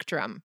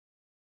spectrum.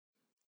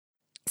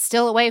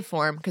 Still a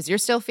waveform because you're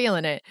still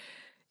feeling it.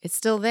 It's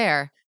still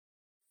there,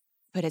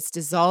 but it's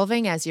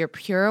dissolving as your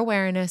pure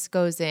awareness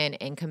goes in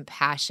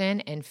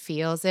compassion and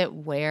feels it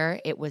where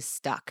it was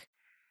stuck.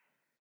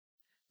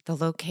 The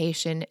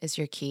location is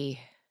your key.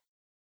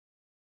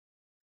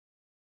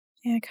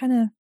 Yeah,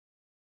 I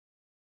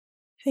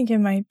think it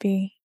might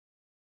be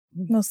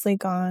mostly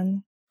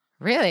gone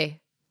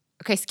Really?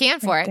 Okay, scan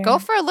right for it. Go there.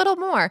 for a little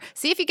more.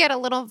 See if you get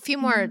few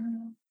more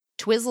Yeah.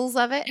 twizzles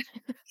of it.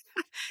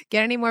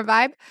 Get any more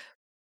vibe?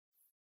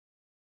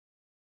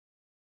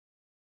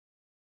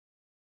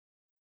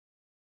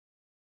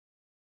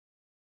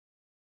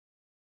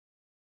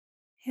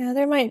 Yeah,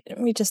 there might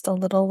be just a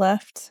little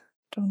left.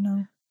 Don't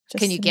know.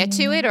 Can Just you sitting get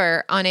in to it there.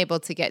 or unable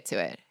to get to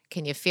it?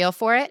 Can you feel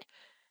for it?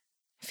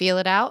 Feel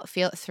it out,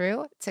 feel it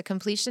through to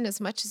completion as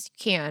much as you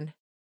can.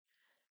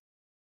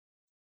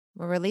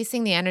 We're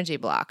releasing the energy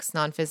blocks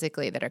non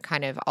physically that are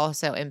kind of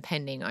also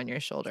impending on your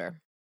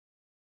shoulder.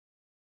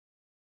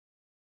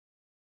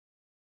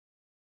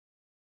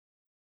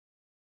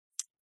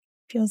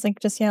 Feels like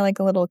just, yeah, like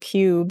a little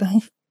cube.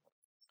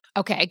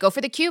 Okay, go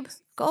for the cube.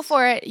 Go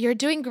for it. You're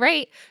doing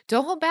great.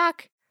 Don't hold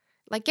back.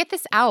 Like, get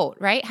this out,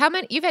 right? How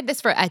many, you've had this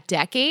for a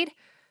decade?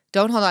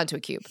 Don't hold on to a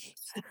cube.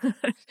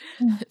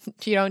 Mm.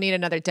 You don't need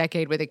another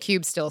decade with a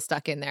cube still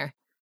stuck in there.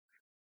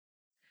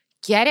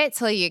 Get it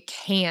till you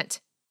can't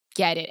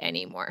get it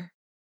anymore.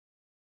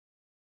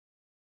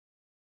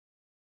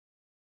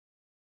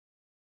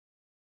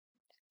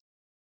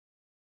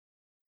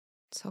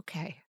 It's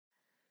okay.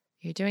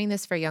 You're doing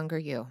this for younger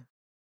you.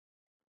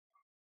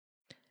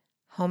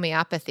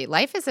 Homeopathy.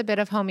 Life is a bit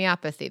of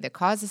homeopathy. The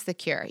cause is the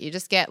cure. You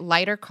just get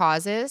lighter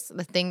causes,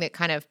 the thing that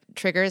kind of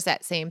triggers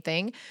that same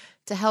thing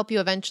to help you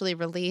eventually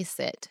release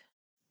it.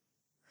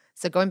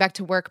 So going back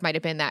to work might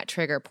have been that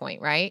trigger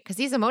point, right? Because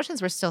these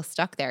emotions were still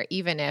stuck there,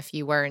 even if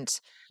you weren't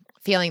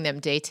feeling them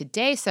day to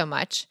day so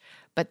much,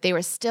 but they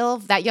were still,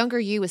 that younger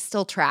you was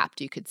still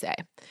trapped, you could say.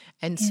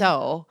 And Yeah.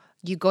 so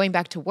you going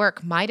back to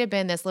work might have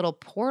been this little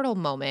portal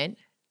moment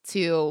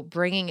to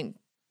bringing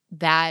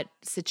that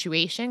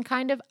situation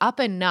kind of up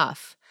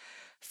enough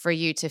for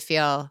you to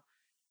feel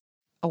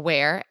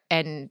aware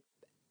and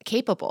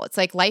capable. It's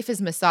like life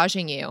is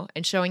massaging you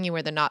and showing you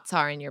where the knots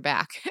are in your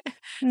back.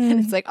 And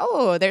it's Mm. like,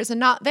 oh, there's a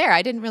knot there.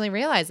 I didn't really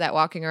realize that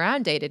walking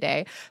around day to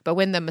day. But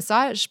when the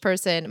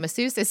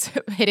masseuse is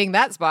hitting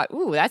that spot,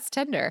 ooh, that's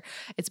tender.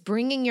 It's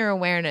bringing your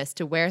awareness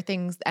to where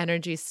things,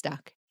 energy's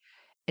stuck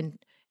and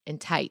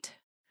tight.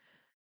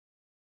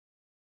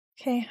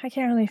 Okay, I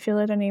can't really feel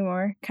it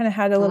anymore. Kind of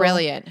had a little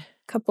Brilliant.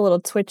 couple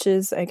little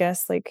twitches, I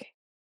guess, like,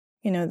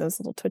 those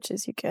little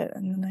twitches you get,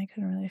 and then I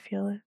couldn't really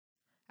feel it.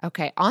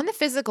 Okay. On the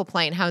physical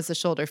plane, how's the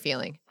shoulder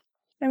feeling?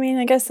 I mean,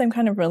 I guess I'm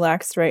kind of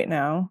relaxed right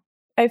now.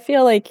 I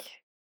feel like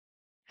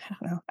I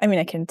don't know. I mean,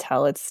 I can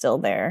tell it's still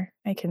there.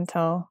 I can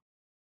tell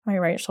my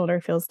right shoulder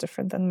feels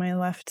different than my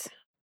left.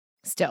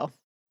 Still.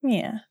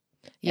 Yeah.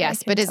 Yeah, I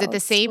Yes. can But is it tell the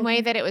it's still same way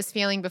there. that it was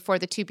feeling before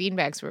the two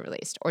beanbags were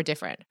released or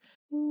different?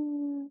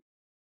 Mm,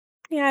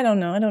 yeah, I don't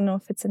know. I don't know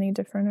if it's any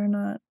different or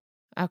not.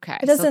 Okay.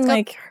 It So let's doesn't go.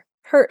 like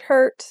hurt,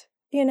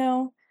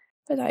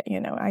 but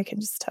I can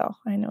just tell.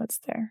 I know it's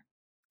there.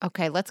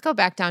 Okay. Let's go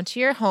back down to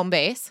your home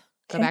base.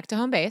 Go Okay. back to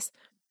home base.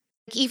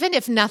 Even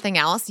if nothing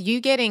else,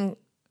 you getting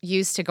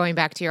used to going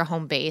back to your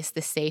home base,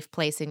 the safe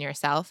place in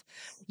yourself,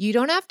 you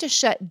don't have to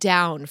shut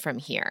down from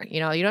here. You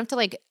don't have to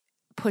like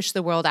push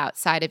the world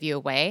outside of you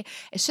away.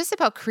 It's just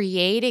about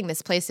creating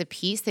this place of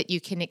peace that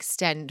you can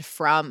extend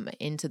from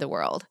into the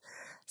world.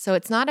 So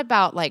it's not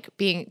about like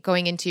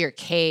going into your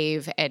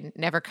cave and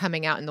never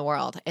coming out in the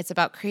world. It's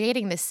about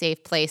creating this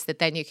safe place that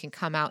then you can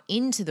come out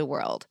into the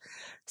world.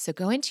 So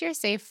go into your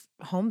safe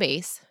home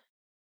base,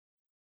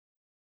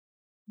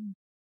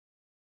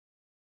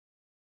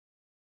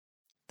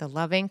 the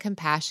loving,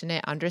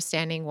 compassionate,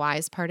 understanding,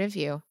 wise part of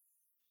you.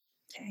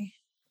 Okay.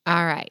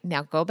 All right.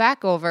 Now go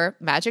back over,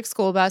 magic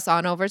school bus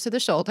on over to the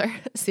shoulder.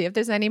 See if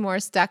there's any more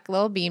stuck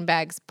little bean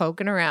bags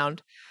poking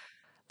around,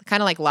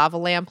 kind of like lava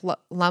lamp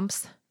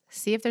lumps.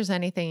 See if there's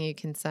anything you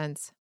can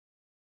sense.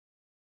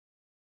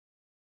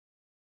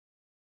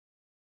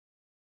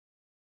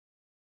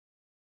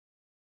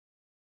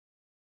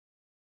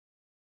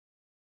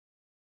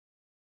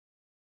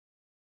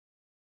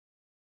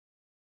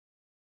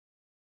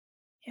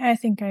 Yeah, I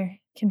think I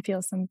can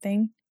feel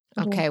something.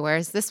 Okay.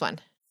 Where's this one?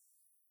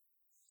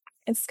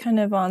 It's kind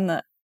of on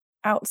the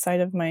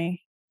outside of my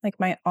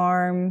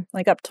arm,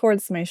 like up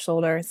towards my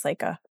shoulder. It's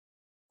like a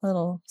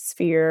little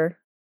sphere,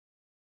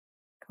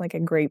 like a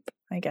grape,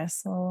 I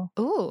guess. A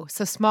Ooh,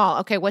 so small.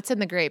 Okay. What's in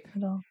the grape?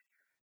 little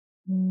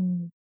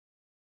mm,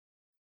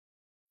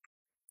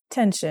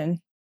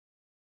 tension.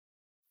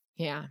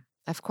 Yeah.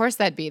 Of course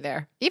that'd be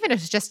there. Even if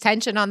it's just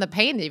tension on the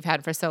pain that you've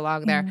had for so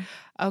long there.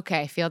 Yeah.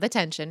 Okay. Feel the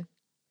tension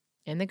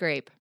in the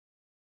grape.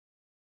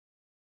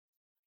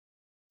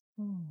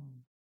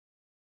 Mm.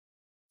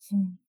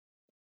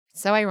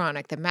 So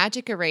ironic. The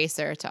magic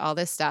eraser to all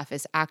this stuff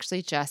is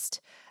actually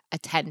just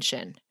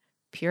attention,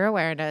 pure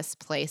awareness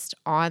placed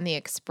on the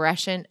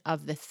expression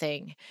of the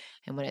thing.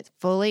 And when it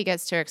fully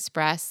gets to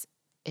express,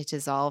 it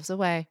dissolves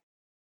away.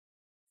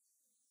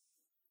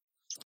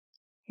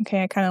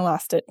 Okay, I kind of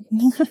lost it.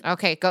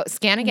 Okay, go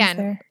scan What is again.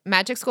 there?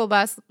 Magic school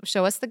bus,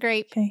 show us the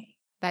grape, Okay.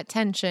 that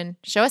tension.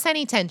 Show us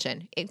any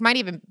tension. It might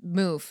even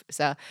move.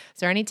 So, is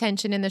there any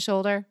tension in the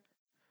shoulder?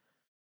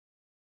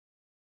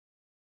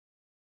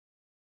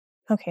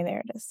 Okay, there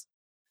it is.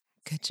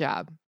 Good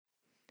job.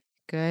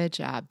 Good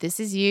job. This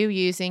is you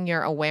using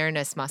your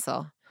awareness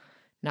muscle.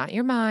 Not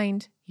your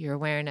mind, your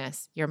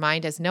awareness. Your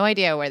mind has no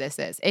idea where this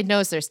is. It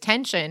knows there's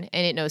tension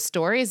and it knows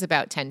stories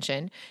about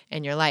tension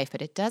in your life,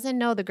 but it doesn't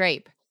know the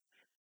grape.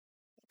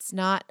 It's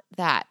not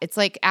that. It's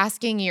like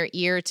asking your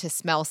ear to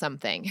smell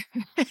something.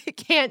 It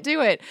can't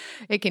do it.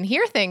 It can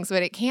hear things,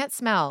 but it can't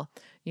smell.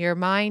 Your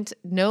mind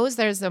knows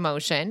there's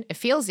emotion, it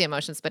feels the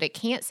emotions, but it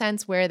can't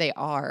sense where they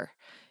are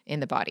in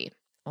the body.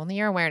 Only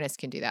your awareness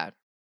can do that.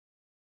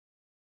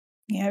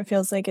 Yeah, it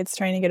feels like it's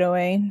trying to get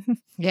away.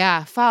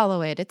 Yeah,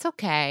 follow it. It's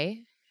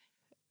okay.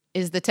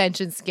 Is the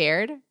tension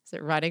scared? Is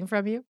it running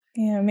from you?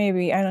 Yeah,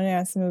 maybe. I don't know.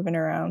 It's moving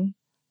around.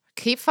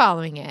 Keep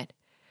following it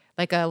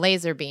like a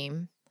laser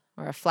beam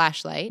or a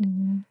flashlight.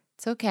 Mhm.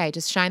 It's okay.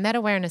 Just shine that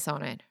awareness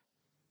on it.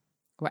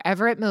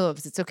 Wherever it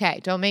moves, it's okay.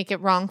 Don't make it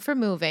wrong for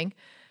moving,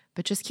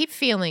 but just keep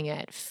feeling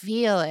it.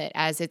 Feel it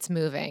as it's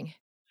moving.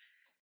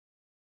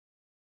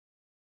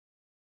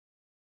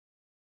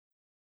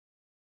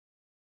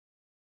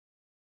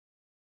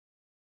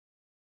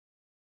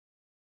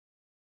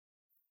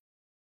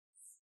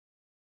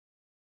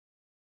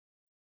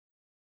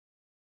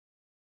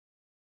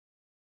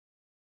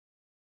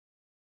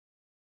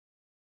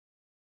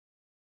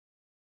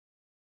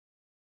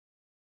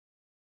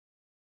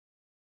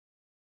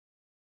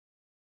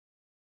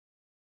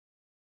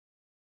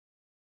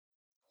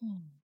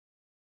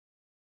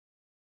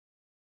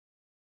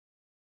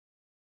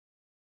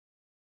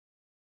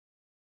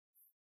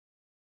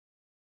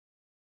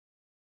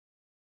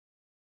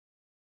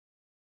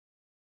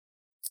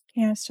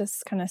 Yeah, it's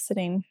just kind of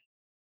sitting,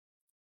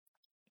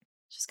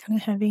 just kind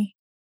of heavy.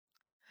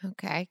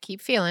 Okay,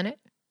 keep feeling it.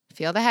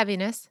 Feel the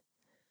heaviness.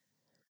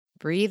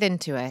 Breathe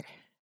into it.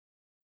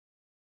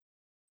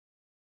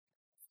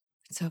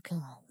 It's okay.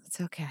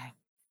 It's okay.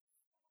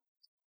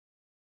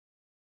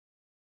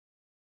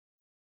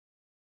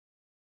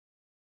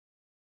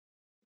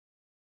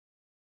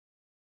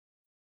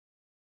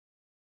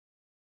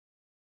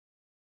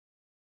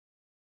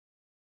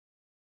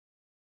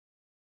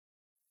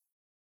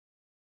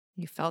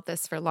 You felt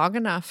this for long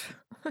enough.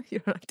 You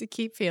don't have to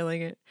keep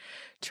feeling it.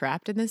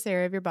 Trapped in this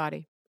area of your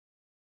body.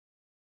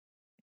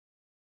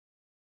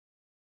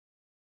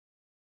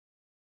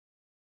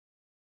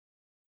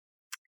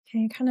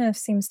 Okay, it kind of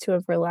seems to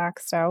have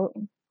relaxed out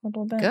a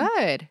little bit.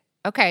 Good.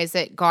 Okay, is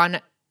it gone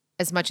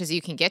as much as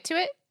you can get to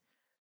it?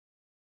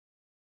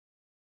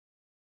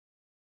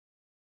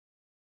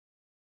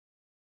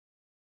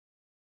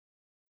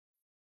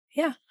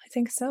 Yeah, I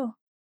think so.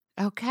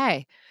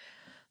 Okay.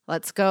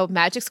 Let's go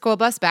magic school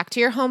bus back to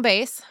your home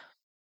base.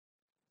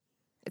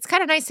 It's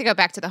kind of nice to go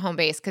back to the home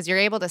base because you're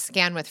able to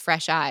scan with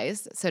fresh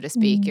eyes, so to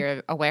speak, Mm,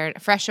 your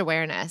fresh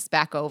awareness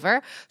back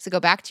over. So go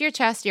back to your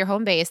chest, your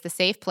home base, the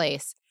safe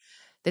place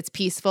that's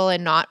peaceful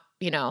and not,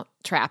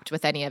 trapped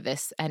with any of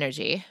this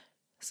energy.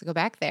 So go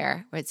back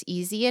there where it's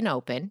easy and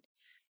open.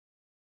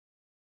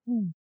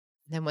 mm.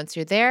 Then once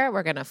you're there,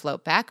 we're going to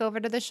float back over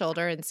to the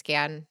shoulder and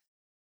scan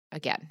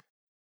again.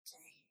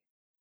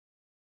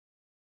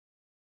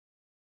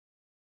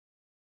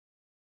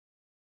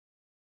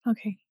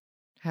 Okay.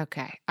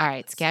 Okay. All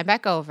right. Scan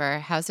back over.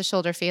 How's the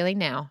shoulder feeling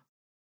now?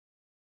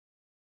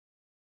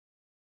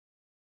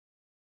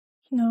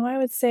 No, I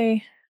would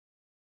say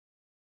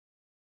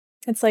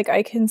it's like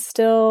I can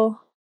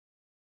still,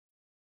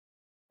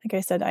 like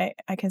I said,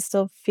 I can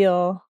still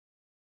feel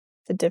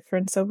the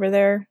difference over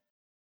there,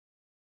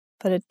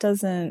 but it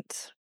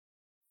doesn't,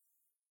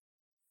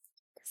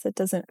 'cause it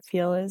doesn't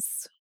feel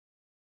as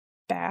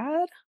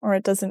bad, or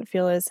it doesn't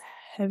feel as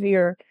heavy,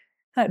 or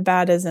not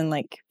bad as in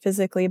like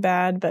physically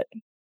bad, but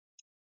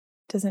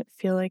doesn't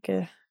feel like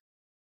I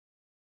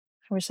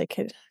wish I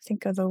could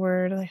think of the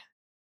word, like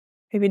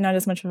maybe not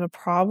as much of a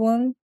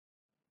problem. Like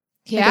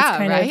it's Yeah,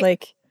 kind of right?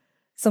 like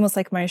it's almost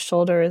like my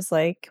shoulder is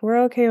like, we're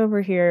okay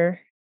over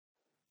here.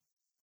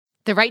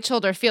 The right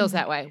shoulder feels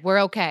Like, that way.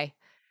 We're okay.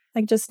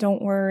 like just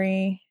don't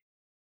worry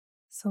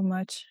so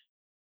much.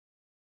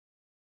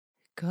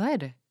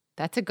 Good.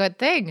 That's a good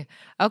thing.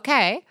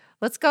 Okay.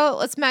 Let's go.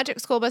 Let's magic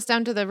school bus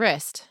down to the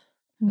wrist.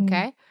 Mm,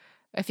 Okay.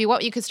 If you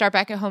want, you could start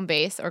back at home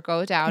base or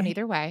go down okay.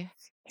 either way.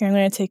 Here, I'm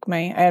gonna take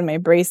I had my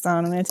brace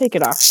on. I'm gonna take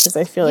it off because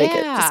I feel like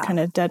it just Yeah. kind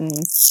of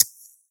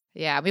deadens.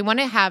 Yeah. We want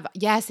to have,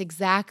 yes,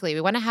 exactly.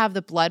 We want to have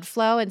the blood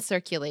flow and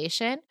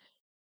circulation.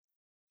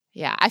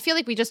 Yeah. I feel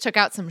like we just took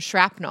out some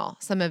shrapnel,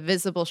 some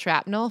invisible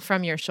shrapnel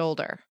from your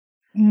shoulder.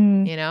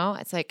 Mm,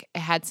 It's like it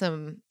had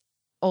some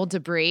old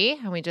debris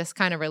and we just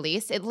kind of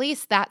released at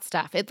least that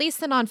stuff, at least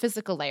the non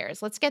physical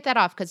layers. Let's get that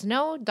off because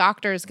no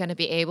doctor is going to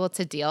be able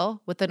to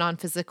deal with the non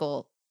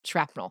physical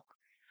shrapnel.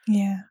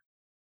 yeah.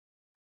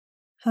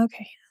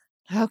 Okay.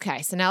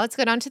 Okay, so now let's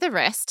go down to the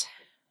wrist.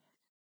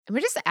 And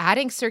we're just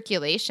adding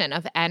circulation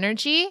of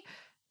energy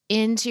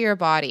into your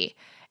body.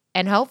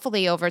 And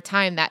hopefully, over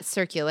time, that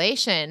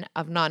circulation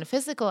of non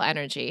physical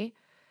energy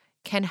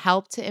can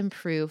help to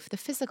improve the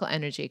physical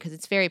energy because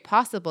it's very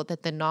possible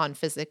that the non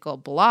physical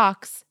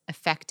blocks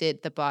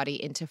affected the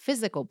body into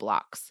physical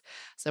blocks.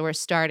 So we're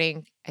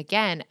starting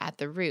again at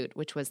the root,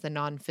 which was the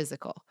non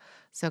physical.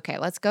 So, okay,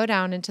 let's go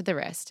down into the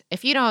wrist.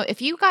 If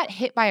you got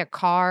hit by a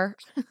car,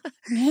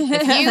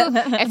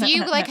 if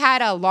you like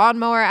had a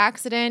lawnmower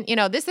accident,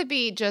 this would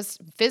be just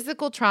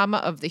physical trauma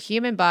of the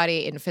human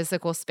body in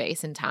physical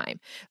space and time.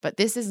 But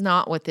this is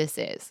not what this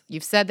is.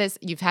 You've said this,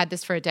 you've had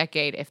this for a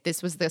decade. If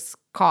this was this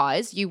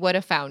cause, you would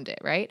have found it,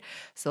 right?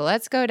 So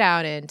let's go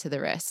down into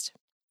the wrist.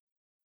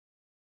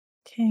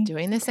 Okay.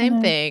 Doing So the same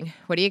kind of, thing.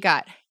 What do you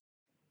got?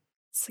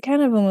 it's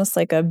kind of almost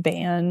like a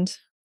band,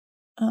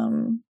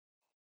 um,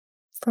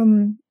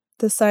 from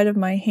the side of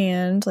my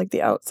hand, like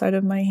the outside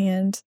of my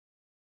hand,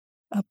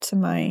 up to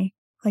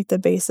like the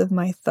base of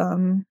my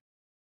thumb,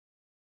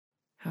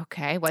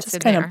 Okay, what's just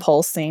in kind of there?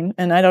 pulsing.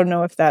 And I don't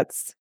know if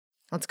that's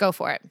Let's go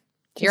for it.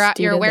 just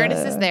due Your to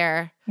awareness is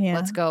there. yeah.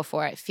 Let's go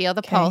for it. Feel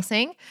the Okay.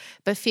 pulsing,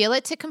 but feel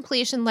it to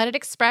completion. Let it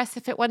express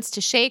if it wants to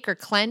shake or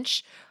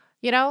clench,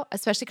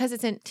 especially because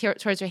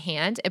it's towards your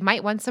hand. It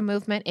might want some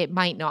movement, it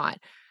might not.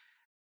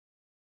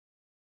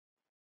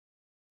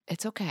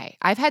 It's okay.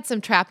 I've had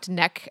some trapped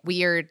neck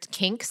weird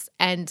kinks,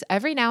 and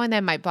every now and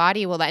then my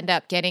body will end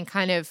up getting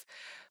kind of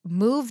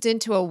moved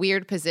into a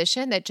weird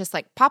position that just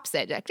like pops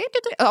it, like,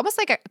 almost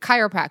like a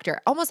chiropractor,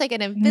 almost like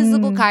an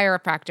invisible Mm,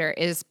 chiropractor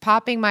is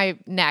popping my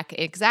neck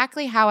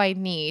exactly how I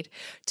need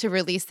to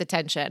release the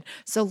tension.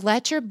 So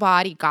let your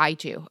body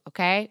guide you,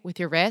 okay, with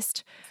your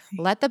wrist.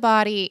 okay. Let the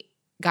body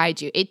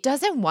guide you. It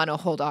doesn't want to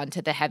hold on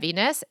to the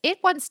heaviness. It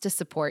wants to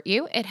support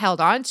you. It held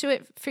on to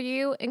it for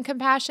you in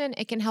compassion.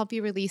 It can help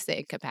you release it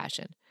in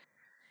compassion.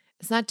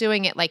 It's not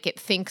doing it like it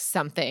thinks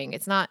something.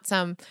 It's not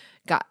some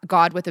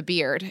God with a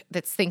beard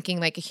that's thinking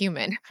like a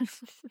human.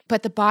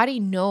 But the body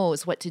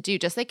knows what to do,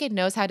 just like it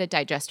knows how to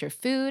digest your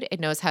food. It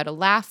knows how to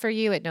laugh for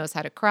you. It knows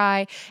how to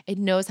cry. It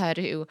knows how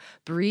to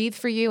breathe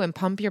for you and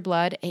pump your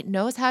blood. It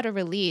knows how to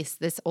release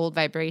this old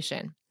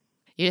vibration.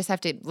 You just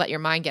have to let your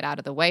mind get out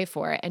of the way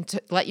for it and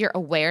to let your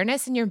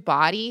awareness and your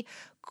body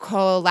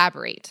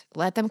collaborate.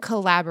 Let them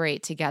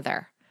collaborate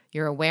together.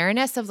 Your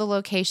awareness of the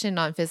location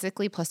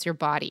non-physically plus your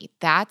body.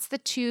 Those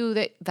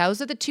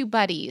are the two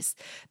buddies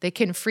that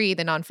can free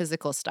the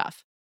non-physical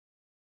stuff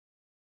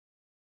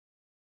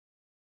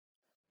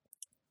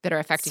that are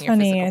It's affecting your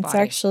funny. physical It's body.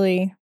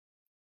 actually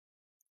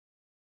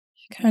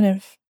kind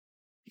of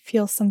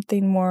feel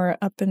something more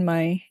up in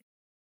my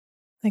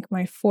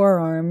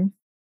forearm.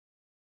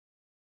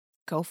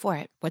 Go for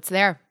it. What's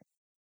there?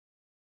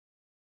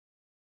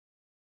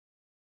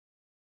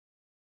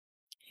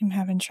 I'm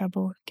having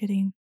trouble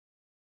getting,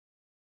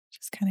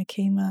 just kind of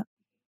came up.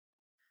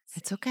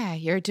 It's okay.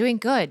 You're doing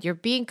good. You're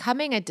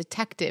becoming a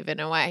detective in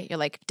a way. You're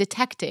like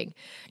detecting.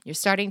 You're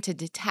starting to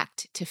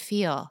detect, to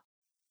feel.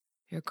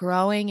 You're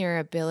growing your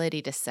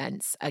ability to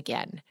sense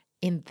again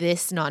in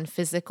this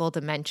non-physical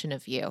dimension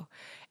of you.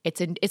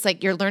 It's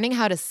like you're learning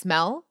how to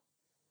smell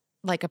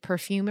like a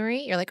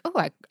perfumery. You're like, oh,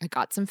 I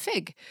got some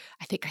fig.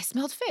 I think I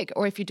smelled fig.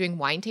 Or if you're doing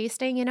wine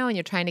tasting, and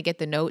you're trying to get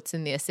the notes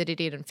and the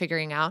acidity and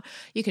figuring out,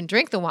 you can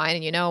drink the wine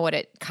and you know what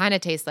it kind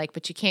of tastes like,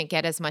 but you can't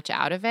get as much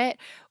out of it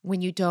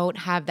when you don't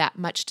have that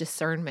much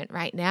discernment.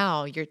 Right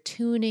now, you're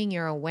tuning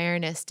your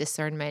awareness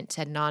discernment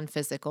to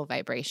non-physical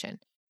vibration.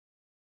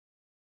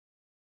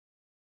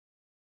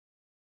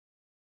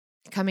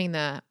 Becoming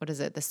the, what is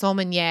it, the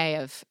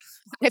sommelier of,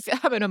 I feel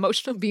I'm an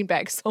emotional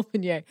beanbag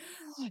sommelier.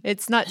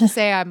 It's not to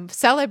say I'm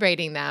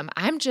celebrating them.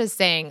 I'm just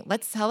saying,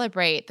 let's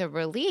celebrate the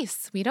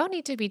release. We don't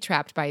need to be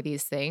trapped by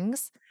these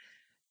things.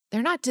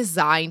 They're not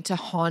designed to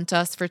haunt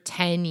us for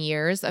 10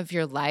 years of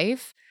your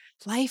life.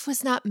 Life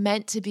was not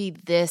meant to be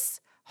this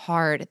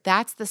hard.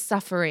 That's the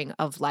suffering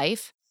of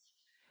life.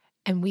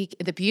 And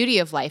the beauty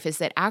of life is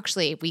that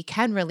actually we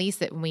can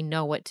release it when we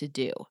know what to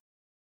do.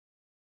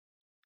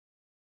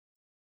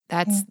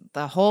 Okay. That's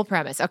the whole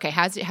premise. Okay,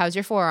 how's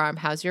your forearm?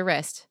 How's your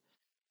wrist?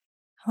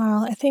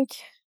 Well, I think,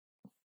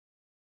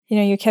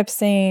 you kept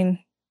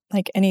saying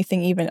like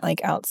anything, even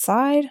like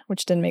outside,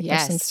 which didn't make much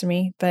sense Yes. to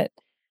me, but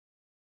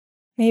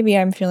maybe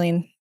I'm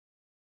feeling,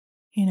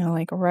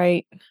 like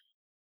right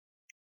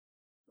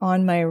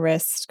on my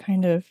wrist,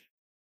 kind of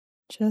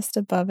just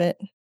above it,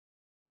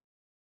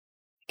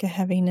 like a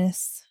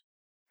heaviness.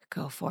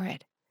 Go for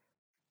it.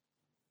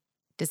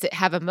 Does it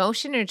have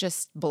emotion or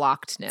just It's like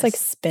blockedness?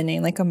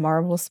 spinning, like a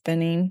marble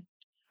spinning.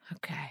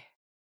 Okay.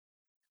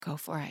 Go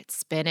for it.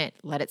 Spin it.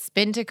 Let it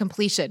spin to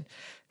completion.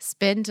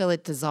 Spin till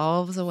it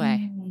dissolves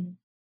away. Mm.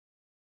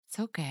 It's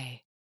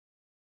okay.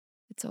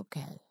 It's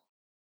okay.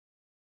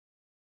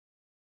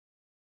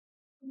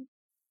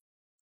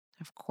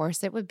 Of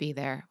course, it would be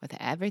there with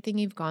everything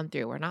you've gone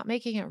through. We're not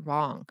making it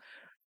wrong.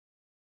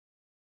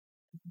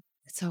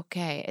 It's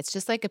okay. It's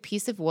just like a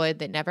piece of wood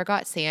that never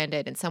got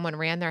sanded and someone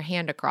ran their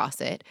hand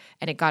across it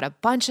and it got a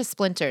bunch of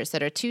splinters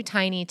that are too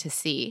tiny to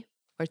see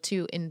or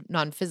too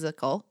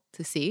non-physical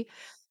to see.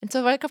 And so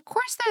we're like, of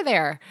course they're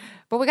there,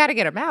 but we got to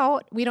get them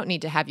out. We don't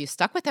need to have you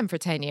stuck with them for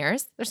 10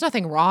 years. There's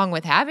nothing wrong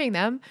with having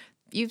them.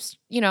 You've,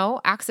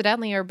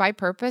 accidentally or by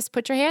purpose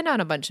put your hand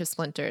on a bunch of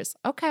splinters.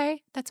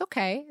 Okay, that's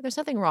okay. There's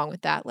nothing wrong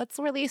with that. Let's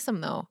release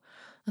them though.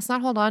 Let's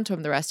not hold on to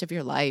them the rest of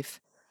your life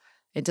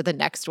into the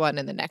next one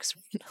and the next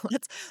one.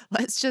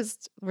 Let's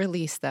just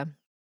release them.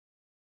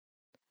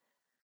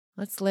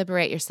 Let's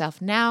liberate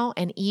yourself now.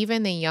 And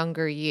even the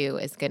younger you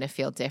is going to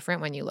feel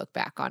different when you look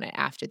back on it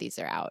after these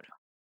are out.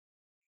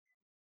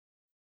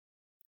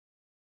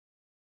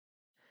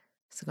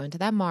 So go into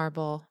that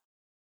marble.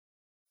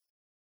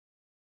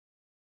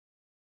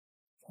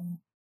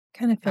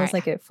 Kind of All feels right.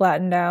 like it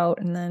flattened out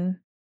and then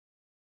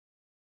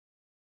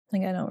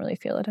like I don't really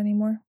feel it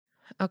anymore.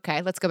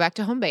 Okay. Let's go back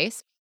to home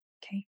base.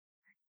 Okay.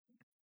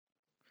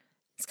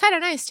 It's kind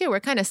of nice too. We're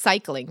kind of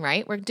cycling,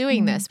 right? We're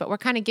doing Mm. this, but we're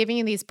kind of giving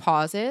you these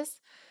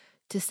pauses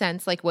to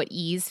sense like what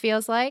ease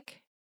feels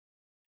like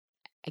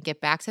and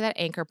get back to that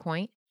anchor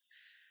point.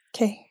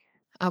 Okay.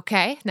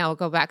 Okay, now we'll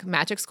go back,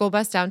 magic school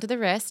bus down to the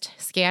wrist,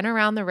 scan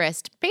around the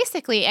wrist.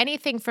 Basically,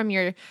 anything from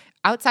your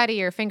outside of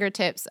your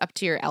fingertips up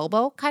to your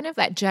elbow, kind of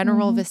that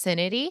general Mm-hmm.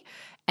 vicinity.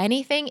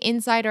 Anything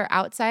inside or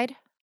outside.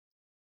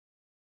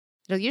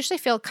 It'll usually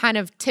feel kind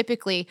of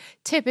typically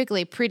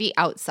pretty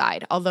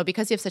outside. Although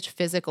because you have such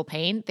physical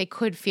pain, they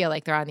could feel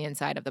like they're on the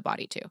inside of the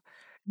body too.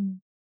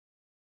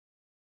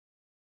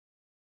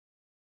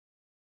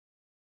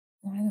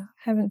 I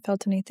haven't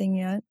felt anything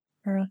yet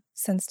or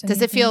sensed Does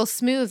it anything. feel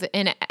smooth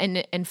and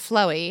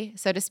flowy,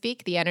 so to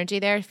speak? The energy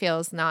there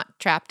feels not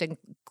trapped and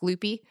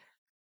gloopy.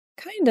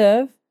 Kind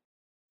of.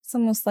 It's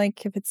almost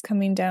like if it's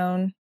coming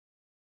down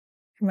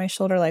from my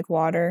shoulder like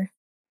water,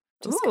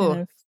 just kind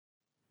Ooh, of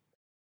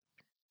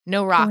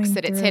no rocks going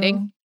that it's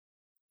hitting.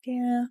 through.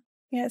 Yeah.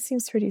 Yeah, it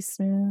seems pretty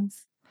smooth.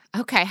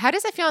 Okay, how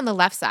does it feel on the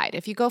left side?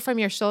 If you go from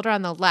your shoulder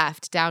on the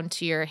left down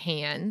to your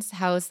hands,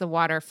 how is the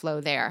water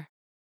flow there?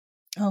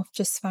 Oh,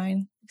 just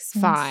fine.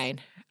 Smooth. Fine.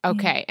 Yeah.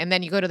 Okay, and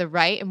then you go to the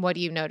right, and what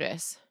do you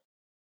notice?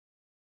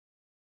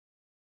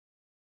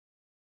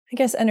 I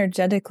guess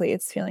energetically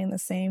it's feeling the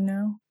same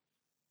now.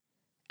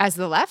 As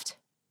the left?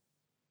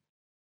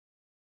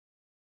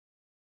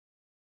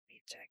 Let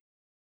me check.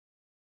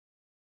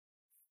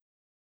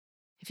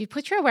 If you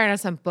put your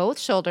awareness on both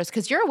shoulders,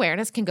 because your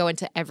awareness can go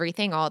into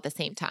everything all at the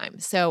same time.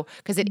 So,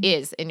 because it Mm.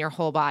 is in your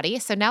whole body.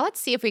 So now let's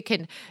see if we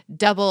can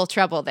double,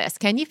 treble this.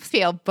 Can you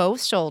feel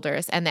both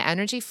shoulders and the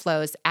energy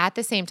flows at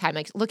the same time,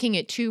 like looking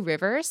at two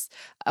rivers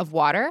of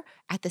water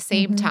at the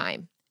same Mm-hmm.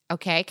 time?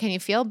 Okay, can you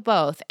feel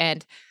both?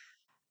 And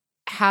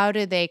how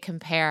do they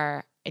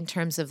compare in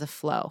terms of the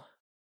flow?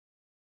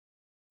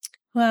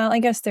 Well, I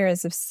guess there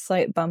is a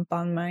slight bump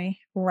on my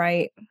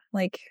right,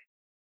 like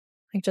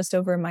like just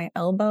over my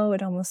elbow. It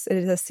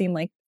does seem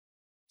like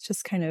it's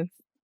just kind of,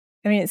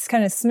 I mean, it's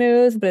kind of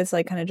smooth, but it's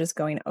like kind of just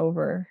going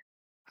over.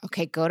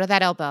 Okay, go to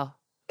that elbow.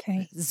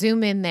 Okay.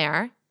 Zoom in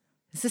there.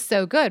 This is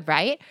so good,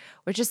 right?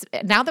 We're just,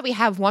 now that we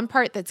have one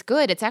part that's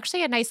good, it's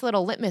actually a nice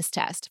little litmus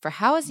test for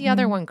how is the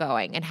other one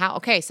going and how,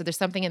 okay, so there's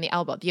something in the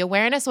elbow. The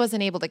awareness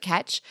wasn't able to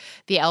catch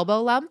the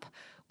elbow lump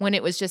when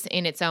it was just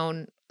in its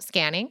own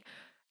scanning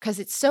because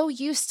it's so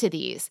used to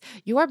these.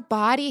 Your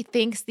body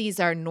thinks these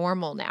are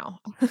normal now.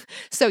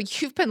 So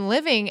you've been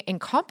living and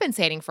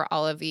compensating for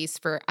all of these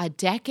for a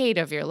decade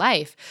of your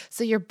life.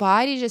 So your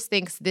body just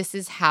thinks this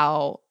is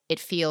how it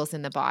feels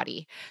in the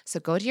body. So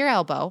go to your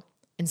elbow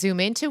and zoom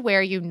into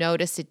where you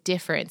notice a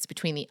difference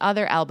between the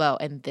other elbow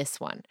and this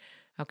one.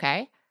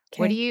 Okay?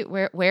 What do Okay. you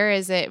where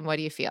is it and what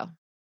do you feel?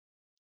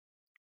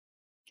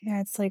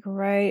 Yeah, it's like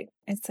I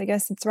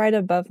guess it's right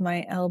above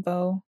my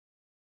elbow,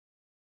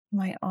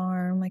 my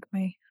arm, like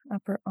my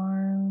upper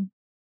arm.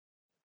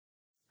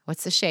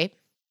 What's the shape?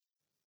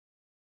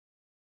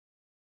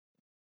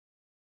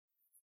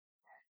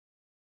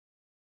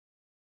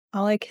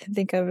 All I can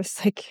think of is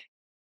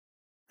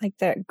like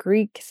that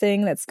Greek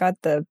thing that's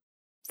got the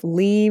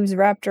leaves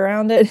wrapped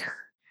around it.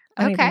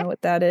 I don't even Okay. know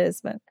what that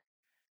is, but it's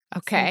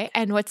Okay. like,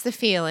 And what's the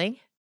feeling?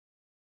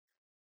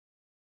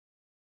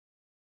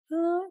 I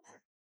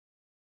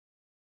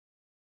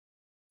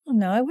don't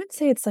know. I wouldn't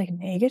say it's like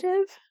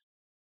negative.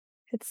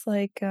 It's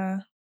like,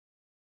 but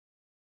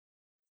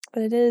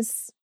it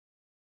is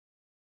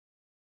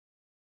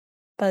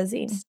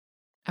buzzing.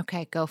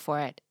 Okay, go for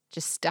it.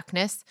 Just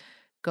stuckness,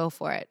 go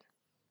for it.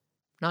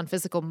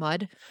 Non-physical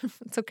mud.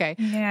 It's okay.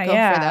 Yeah, Go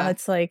for yeah. that.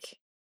 It's like,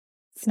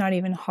 it's not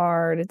even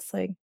hard. It's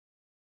like,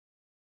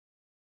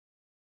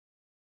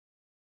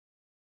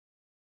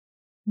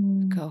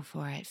 mm, Go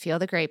for it. Feel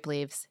the grape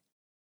leaves.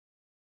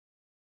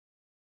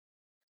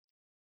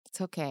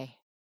 It's okay.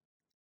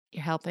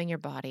 You're helping your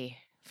body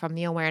from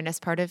the awareness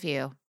part of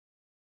you.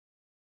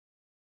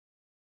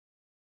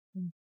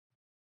 mm,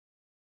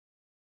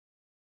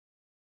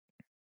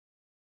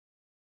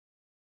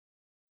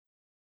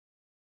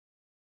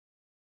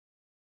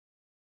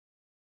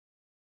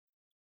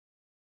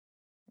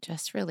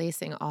 Just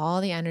releasing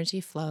all the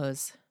energy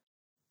flows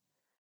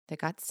that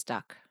got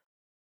stuck.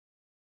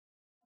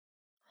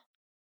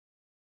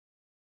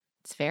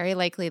 It's very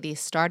likely these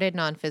started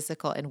non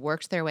physical and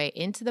worked their way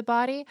into the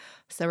body.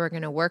 So we're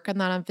going to work on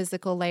the non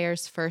physical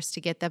layers first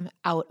to get them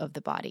out of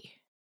the body.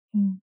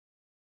 mm,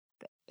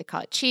 They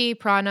call it chi,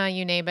 prana,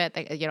 you name it,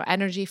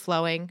 energy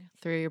flowing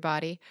through your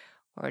body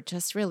or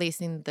just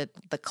releasing the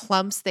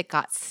clumps that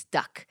got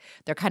stuck.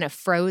 They're kind of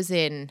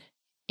frozen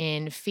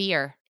in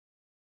fear.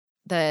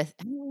 The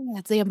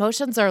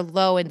emotions are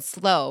low and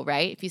slow,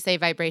 right? If you say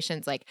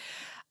vibrations like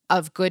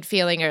of good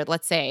feeling, or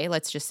let's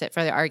just sit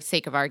for the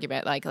sake of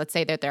argument, like let's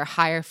say that they're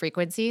higher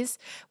frequencies,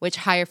 which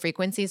higher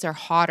frequencies are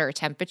hotter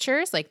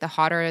temperatures, like the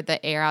hotter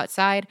the air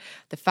outside,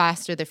 the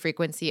faster the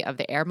frequency of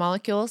the air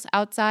molecules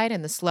outside,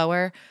 and the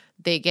slower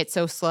they get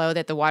so slow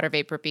that the water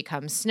vapor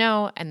becomes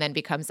snow and then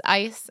becomes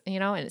ice,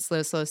 and it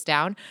slows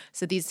down.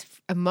 So these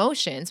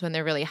emotions, when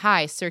they're really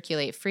high,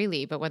 circulate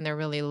freely, but when they're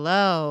really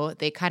low,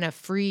 they kind of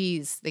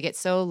freeze. They get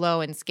so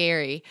low and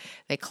scary,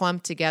 they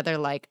clump together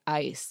like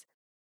ice.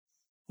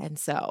 And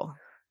so,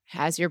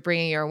 as you're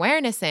bringing your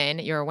awareness in,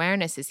 your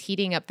awareness is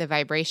heating up the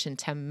vibration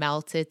to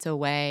melt it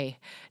away,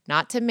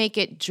 not to make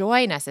it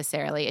joy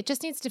necessarily. It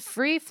just needs to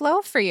free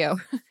flow for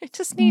you. It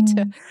just need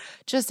to mm,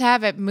 just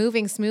have it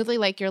moving smoothly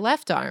like your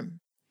left arm.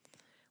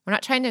 We're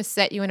not trying to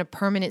set you in a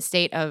permanent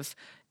state of,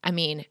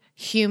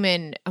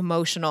 human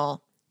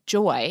emotional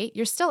joy.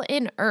 You're still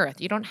in earth.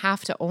 You don't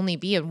have to only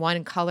be in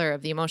one color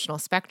of the emotional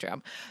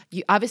spectrum.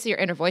 You obviously your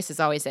inner voice is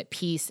always at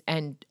peace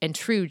and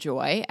true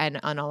joy and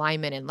on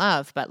alignment and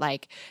love, but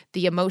like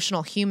the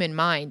emotional human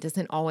mind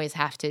doesn't always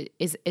have to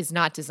is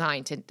not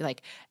designed to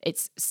like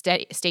its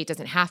state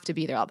doesn't have to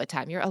be there all the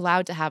time. You're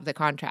allowed to have the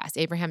contrast.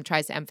 Abraham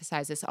tries to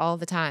emphasize this all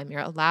the time.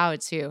 You're allowed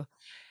to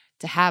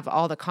have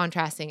all the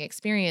contrasting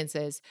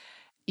experiences.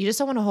 You just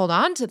don't want to hold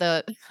on to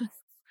the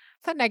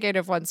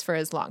negative ones for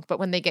as long. But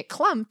when they get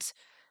clumped,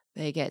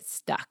 they get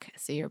stuck.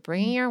 So you're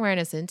bringing mm. your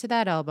awareness into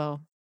that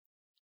elbow,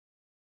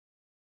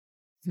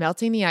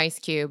 melting the ice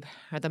cube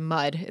or the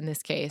mud in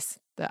this case,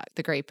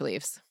 the grape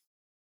leaves.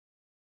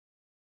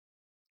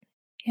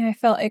 Yeah,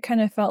 it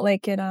kind of felt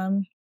like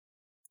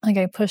like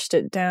I pushed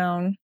it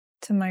down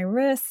to my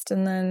wrist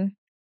and then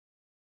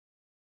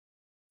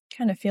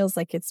kind of feels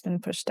like it's been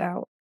pushed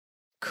out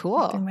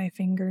like through Cool. my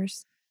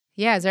fingers.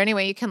 Yeah. Is there any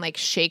way you can like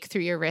shake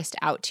through your wrist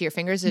out to your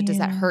fingers or does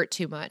that Yeah. hurt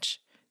too much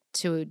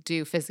to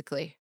do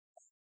physically?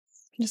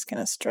 I'm just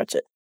gonna stretch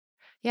it.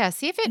 Yeah,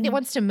 see if it Mm,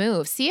 wants to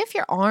move. See if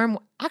your arm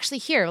actually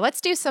here, let's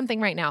do something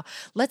right now.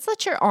 Let's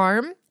let your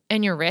arm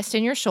and your wrist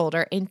and your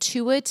shoulder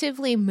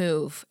intuitively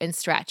move and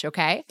stretch,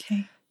 okay?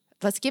 okay.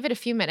 Let's give it a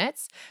few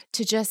minutes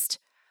to just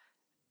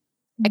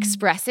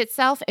Mm, express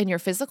itself in your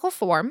physical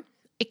form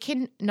it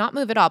can not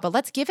move at all, but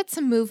let's give it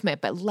some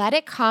movement, but let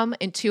it come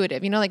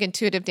intuitive. Like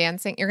intuitive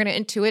dancing, you're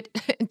going to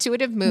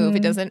intuitive move. It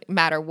Mm. doesn't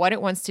matter what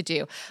it wants to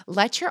do.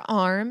 Let your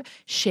arm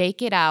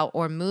shake it out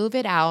or move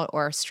it out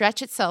or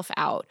stretch itself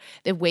out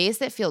the ways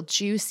that feel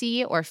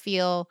juicy or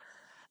feel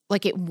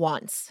like it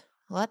wants.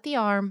 Let the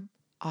arm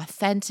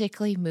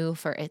authentically move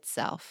for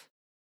itself.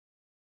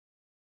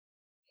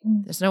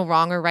 Mm. There's no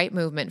wrong or right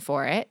movement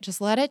for it.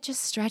 Just let it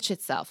just stretch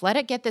itself. Let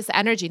it get this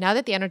energy. Now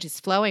that the energy is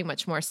flowing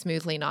much more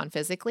smoothly,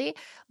 non-physically,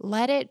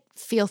 let it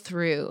feel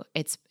through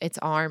its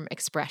arm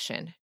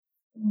expression.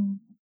 Mm.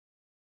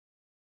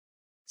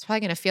 It's probably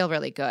going to feel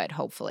really good,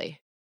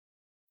 hopefully.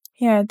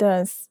 Yeah, it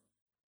does.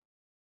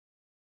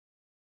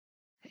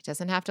 It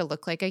doesn't have to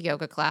look like a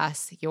yoga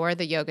class. You're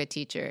the yoga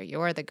teacher.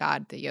 You're the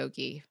God, the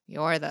yogi.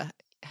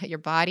 Your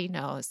body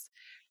knows.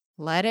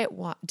 Let it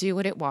do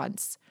what it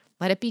wants.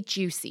 Let it be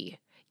juicy.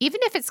 Even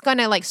if it's going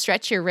to like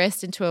stretch your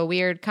wrist into a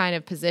weird kind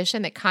of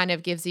position that kind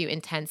of gives you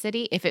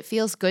intensity, if it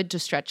feels good to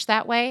stretch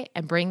that way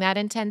and bring that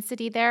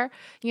intensity there,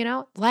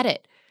 let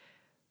it.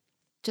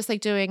 Just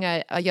like doing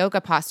a yoga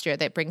posture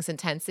that brings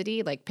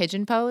intensity, like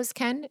pigeon pose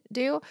can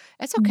do,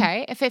 it's Mm.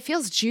 okay. If it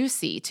feels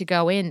juicy to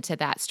go into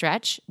that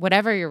stretch,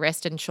 whatever your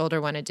wrist and shoulder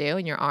want to do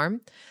and your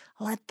arm,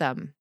 let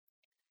them.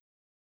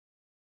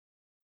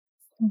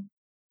 Mm.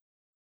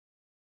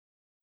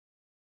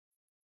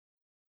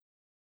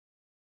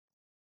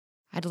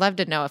 I'd love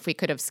to know if we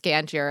could have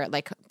scanned your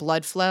like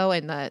blood flow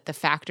and the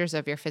factors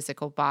of your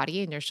physical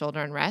body and your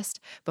shoulder and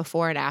wrist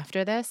before and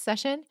after this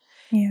session.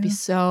 Be Yeah.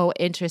 so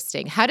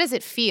interesting. How does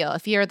it feel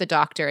if you're the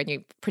doctor and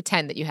you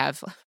pretend that you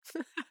have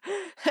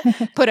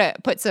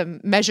put some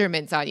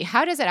measurements on you?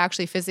 How does it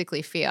actually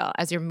physically feel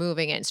as you're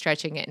moving it and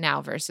stretching it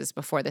now versus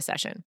before the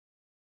session?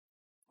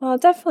 Well,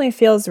 it definitely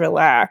feels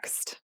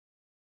relaxed.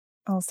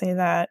 I'll say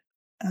that.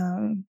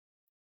 Um,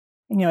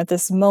 at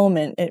this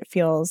moment, it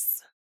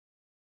feels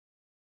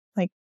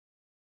like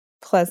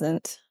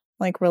pleasant,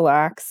 like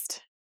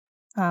relaxed.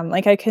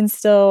 Like I can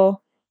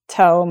still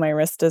tell my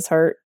wrist is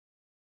hurt.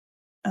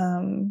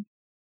 Um,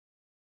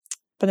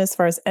 but as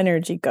far as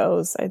energy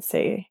goes, I'd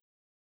say,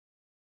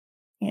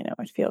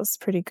 it feels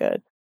pretty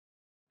good.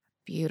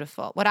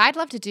 Beautiful. What I'd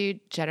love to do,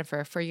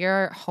 Jennifer, for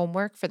your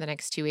homework for the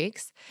next 2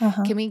 weeks,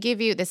 Uh-huh. can we give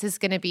you this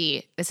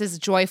is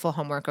joyful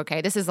homework,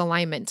 okay? This is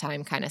alignment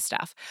time kind of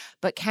stuff.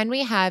 But can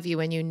we have you,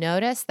 when you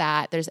notice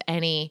that there's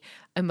any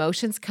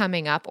emotions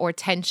coming up or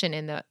tension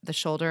in the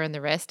shoulder and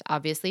the wrist,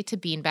 obviously to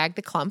beanbag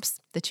the clumps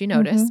that you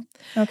notice,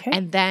 Mhm. Okay.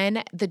 and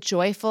then the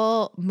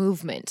joyful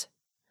movement.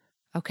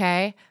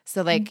 Okay.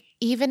 So, Mm. like,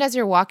 even as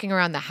you're walking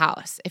around the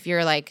house, if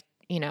you're like,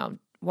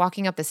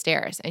 walking up the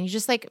stairs and you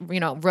just like,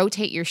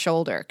 rotate your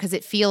shoulder because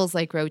it feels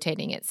like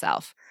rotating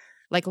itself.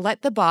 Like,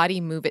 let the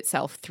body move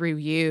itself through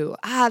you.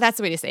 That's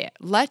the way to say it.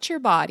 Let your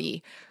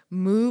body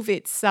move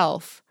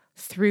itself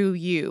through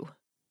you.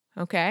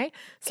 Okay.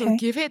 So Okay.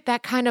 give it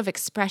that kind of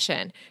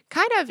expression.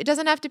 It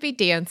doesn't have to be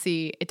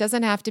dancey, it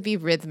doesn't have to be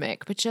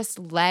rhythmic, but just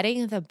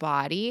letting the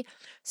body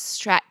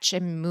stretch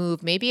and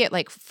move. Maybe it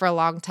like for a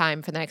long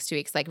time for the next 2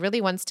 weeks, like really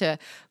wants to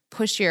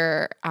push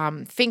your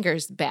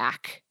fingers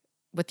back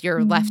with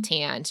your left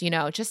Mhm.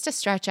 hand, just to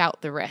stretch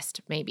out the wrist.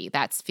 Maybe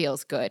that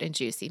feels good and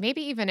juicy.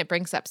 Maybe even it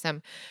brings up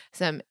some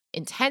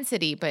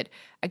intensity, but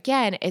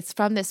again, it's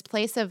from this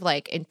place of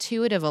like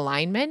intuitive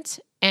alignment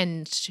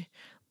and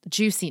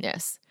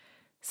juiciness.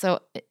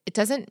 So it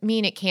doesn't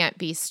mean it can't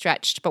be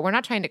stretched, but we're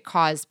not trying to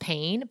cause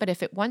pain. But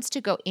if it wants to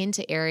go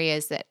into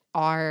areas that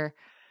are,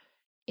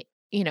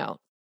 you know,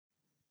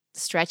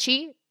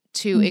 stretchy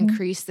to Mhm.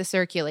 increase the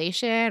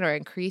circulation or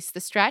increase the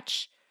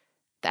stretch,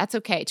 that's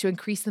okay. To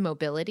increase the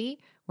mobility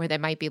where they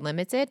might be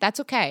limited, that's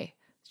okay.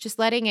 Just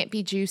letting it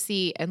be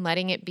juicy and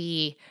letting it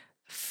be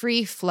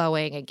free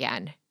flowing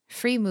again,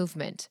 free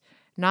movement,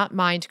 not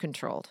mind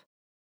controlled.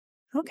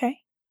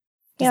 Okay.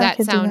 Does Yeah, I that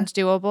could do that. sound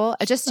doable?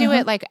 Just do Uh-huh.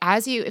 it like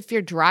if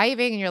you're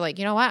driving and you're like,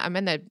 you know what, I'm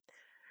in the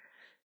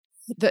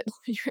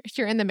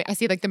you're in the I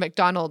see like the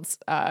McDonald's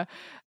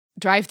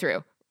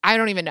drive-through. I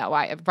don't even know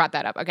why I brought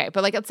that up. Okay,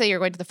 but like let's say you're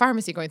going to the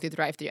pharmacy, going through the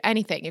drive-through,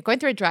 anything. You're going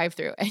through a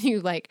drive-through and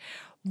you like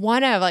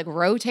want to like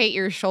rotate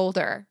your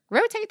shoulder.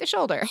 Rotate the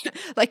shoulder.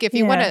 Like if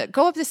you want Yeah. to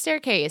go up the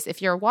staircase,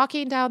 if you're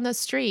walking down the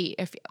street,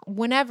 if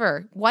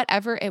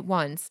whatever it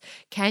wants,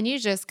 can you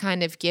just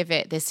kind of give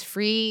it this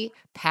free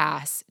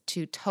pass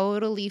to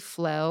totally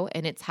flow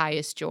in its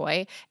highest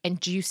joy and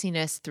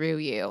juiciness through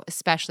you,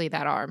 especially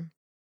that arm?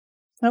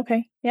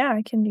 Okay. Yeah,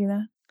 I can do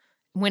that.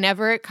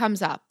 Whenever it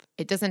comes up.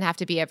 It doesn't have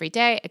to be every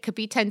day. It could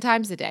be 10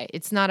 times a day.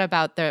 It's not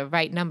about the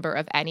right number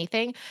of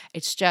anything.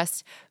 It's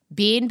just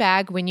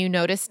beanbag when you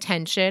notice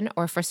tension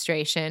or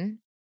frustration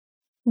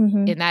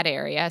Mhm. in that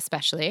area,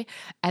 especially,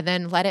 and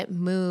then let it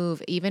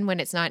move even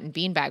when it's not in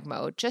beanbag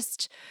mode.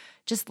 Just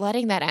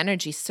letting that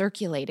energy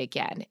circulate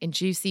again in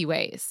juicy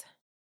ways.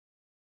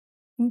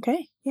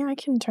 Okay. Yeah, I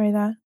can try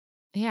that.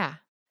 Yeah.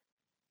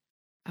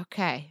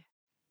 Okay.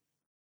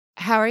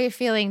 How are you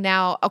feeling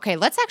now? Okay,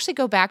 let's actually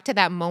go back to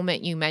that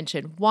moment you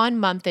mentioned 1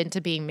 month into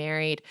being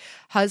married,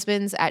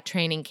 husband's at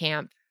training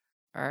camp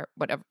or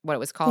whatever what it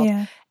was called.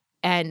 Yeah.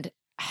 And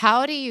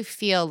How do you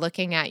feel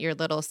looking at your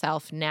little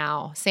self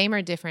now? Same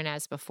or different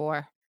as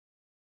before?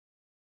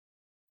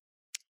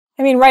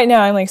 I mean, right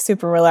now I'm like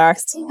super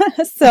relaxed.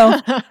 So,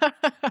 I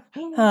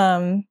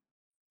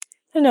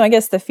don't know. I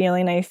guess the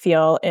feeling I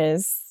feel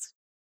is,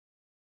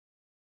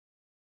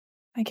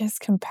 I guess,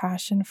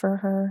 compassion for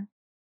her.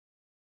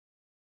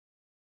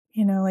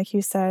 Like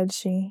you said,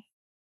 she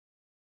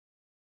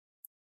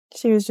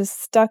was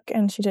just stuck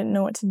and she didn't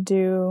know what to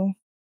do,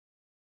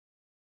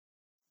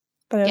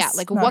 but Yeah, it's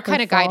like not what her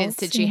kind of guidance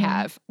did she fault.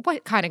 have?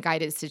 What kind of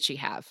guidance did she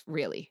have,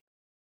 really?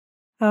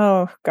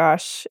 Oh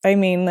gosh. I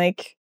mean,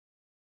 like,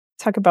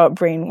 talk about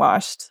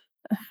brainwashed.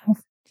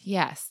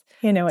 Yes.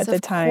 At So the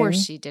of course time,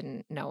 she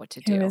didn't know what to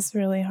it do. was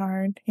really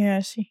hard.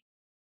 Yeah, she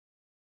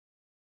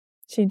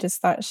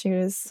just thought she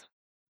was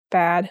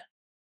bad.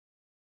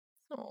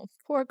 Oh,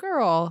 poor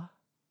girl.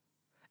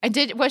 And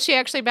was she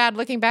actually bad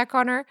looking back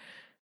on her?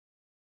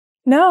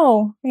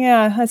 No,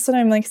 yeah, that's what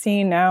I'm like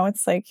seeing now.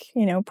 It's like,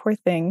 poor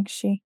thing.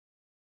 She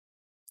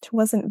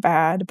wasn't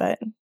bad, but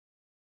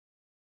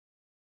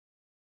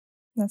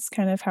that's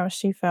kind of how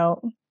she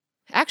felt.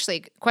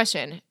 Actually,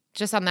 question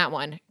just on that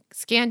one.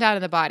 Scan down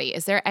in the body.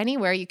 Is there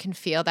anywhere you can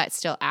feel that's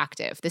still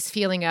active? This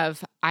feeling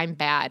of I'm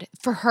bad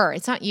for her.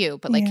 It's not you,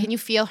 but like, Yeah. can you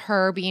feel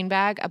her being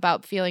bad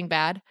about feeling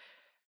bad?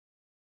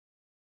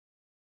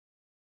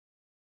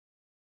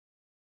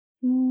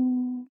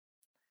 Mm,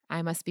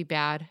 I must be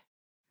bad.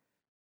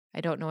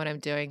 I don't know what I'm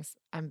doing.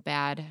 I'm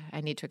bad.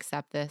 I need to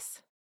accept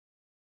this.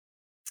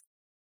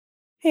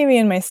 maybe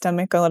in my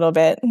stomach a little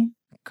bit.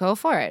 Go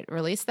for it.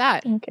 Release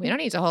that. We Okay. don't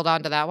need to hold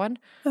on to that one.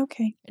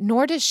 Okay.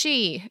 Nor does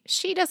she.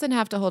 She doesn't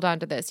have to hold on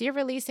to this. You're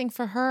releasing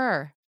for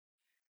her.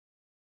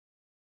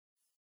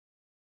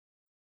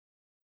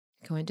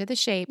 Go into the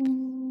shape.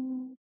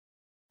 Mm,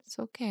 It's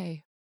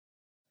okay.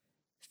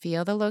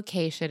 Feel the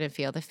location and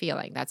feel the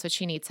feeling. That's what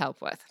she needs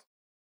help with.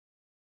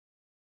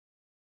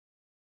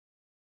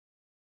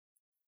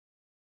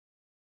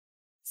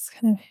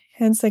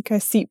 it's like a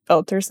seat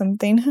belt or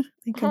something,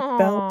 like a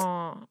belt.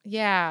 Oh,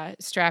 yeah.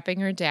 Strapping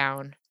her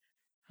down.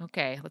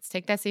 Okay, let's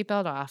take that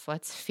seatbelt off.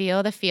 Let's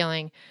feel the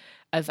feeling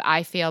of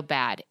I feel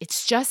bad.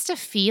 It's just a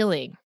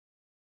feeling.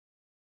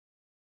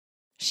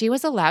 She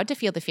was allowed to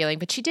feel the feeling,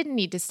 but she didn't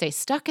need to stay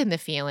stuck in the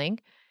feeling.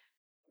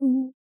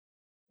 Mm,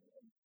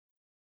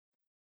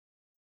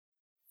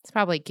 It's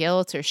probably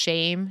guilt or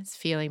shame. It's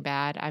feeling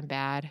bad. I'm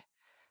bad.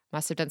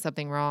 Must have done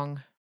something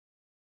wrong.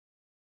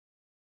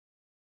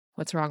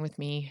 What's wrong with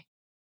me?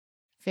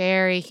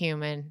 Very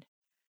human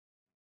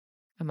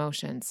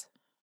emotions.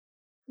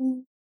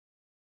 mm,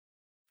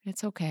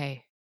 It's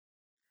okay.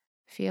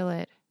 Feel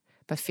it.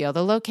 But feel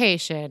the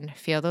location.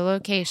 Feel the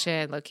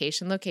location,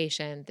 location,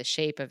 location, the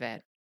shape of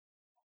it.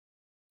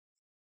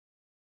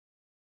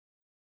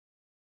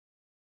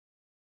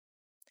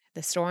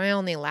 The story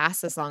only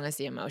lasts as long as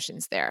the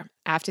emotion's there.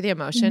 After the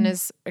emotion mm.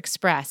 is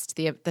expressed,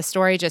 the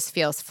story just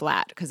feels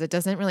flat because it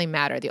doesn't really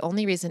matter. The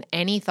only reason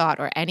any thought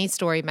or any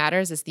story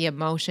matters is the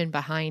emotion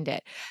behind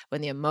it.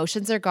 When the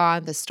emotions are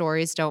gone, the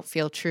stories don't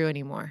feel true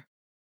anymore.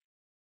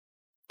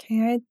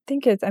 Okay, I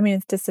think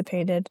it's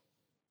dissipated.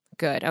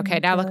 Good. I Okay,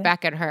 don't now feel look it.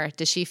 back at her.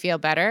 Does she feel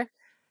better?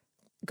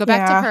 Go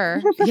back to Yeah.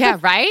 her. Yeah,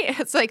 right?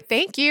 It's like,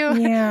 thank you.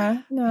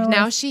 Yeah. No,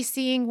 Now she's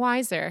seeing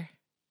wiser.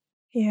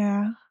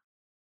 yeah.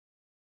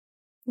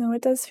 No,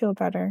 it does feel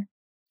better.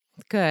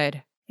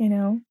 Good.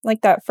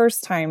 Like that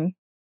first time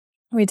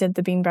we did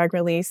the beanbag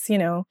release,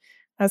 I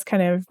was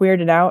kind of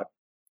weirded out,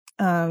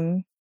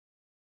 um,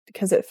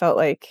 because it felt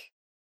like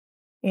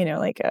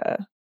a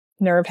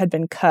nerve had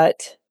been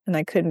cut and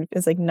it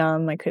was like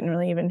numb. I couldn't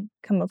really even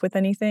come up with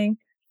anything.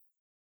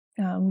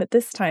 But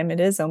this time it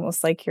is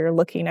almost like you're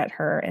looking at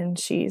her and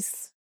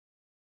she's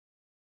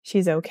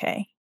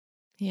okay,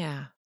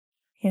 Yeah.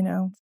 you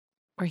know,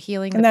 Or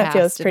healing the and that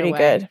feels past in a pretty way.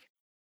 good.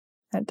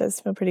 That does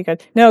feel pretty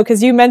good. No,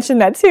 because you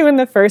mentioned that too in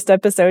the first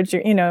episode.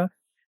 Because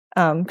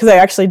I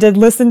actually did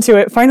listen to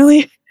it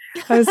finally.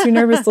 I was too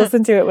nervous to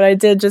listen to it, but I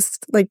did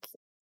just like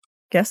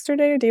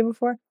yesterday or day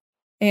before.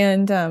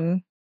 And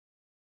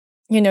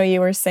you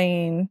were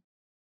saying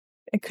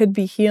it could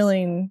be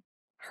healing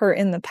her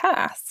in the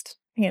past.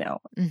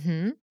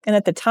 Mm-hmm. And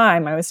at the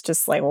time I was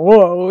just like,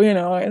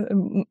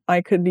 whoa,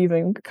 I couldn't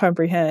even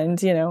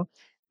comprehend.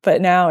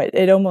 But now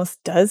it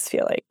almost does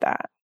feel like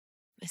that.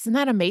 Isn't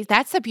that amazing?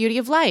 That's the beauty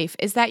of life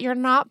is that you're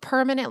not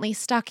permanently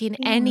stuck in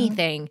Yeah.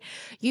 anything.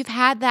 You've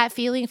had that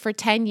feeling for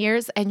 10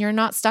 years and you're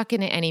not stuck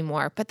in it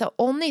anymore. But the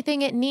only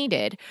thing it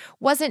needed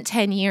wasn't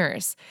 10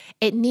 years.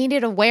 It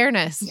needed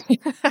awareness.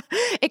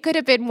 It could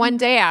have been one Yeah.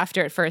 day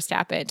after it first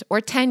happened,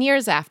 or 10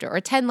 years after, or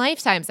 10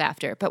 lifetimes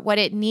after. But what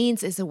it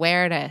needs is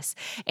awareness.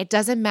 It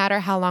doesn't matter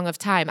how long of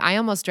time. I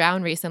almost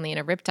drowned recently in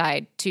a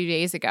riptide 2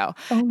 days ago.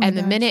 Oh my And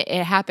the gosh. minute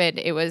it happened,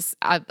 it was,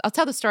 I'll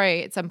tell the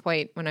story at some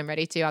point when I'm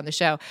ready to on the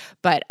show.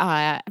 But But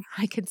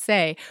I can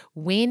say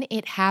when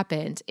it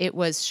happened, it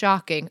was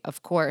shocking,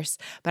 of course.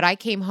 But I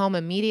came home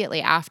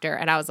immediately after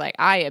and I was like,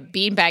 I am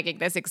beanbagging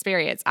this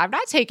experience. I'm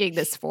not taking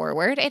this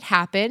forward. It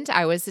happened.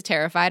 I was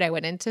terrified. I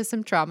went into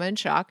some trauma and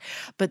shock.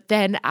 But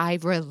then I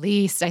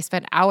released. I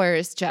spent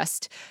hours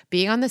just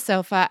being on the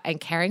sofa and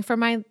caring for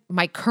my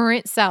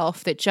current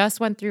self that just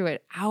went through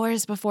it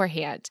hours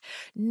beforehand.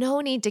 No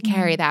need to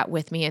carry Mm. that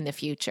with me in the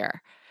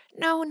future.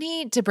 No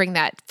need to bring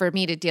that for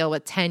me to deal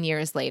with 10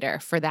 years later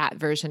for that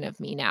version of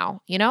me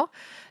now.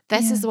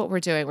 This Yeah. is what we're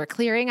doing. We're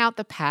clearing out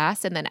the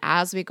past. And then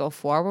as we go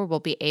forward,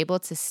 we'll be able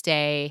to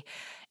stay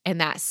in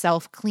that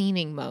self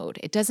cleaning mode.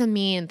 It doesn't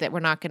mean that we're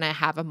not going to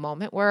have a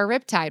moment where a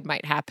riptide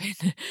might happen.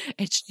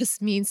 It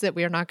just means that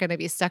we're not going to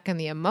be stuck in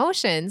the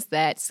emotions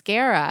that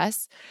scare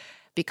us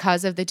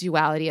because of the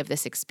duality of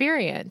this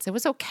experience. It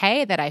was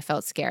okay that I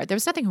felt scared. There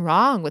was nothing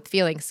wrong with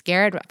feeling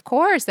scared. Of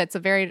course, that's a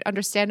very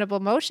understandable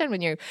emotion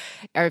when you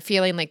are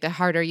feeling like the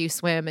harder you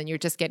swim and you're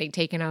just getting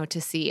taken out to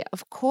sea.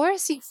 Of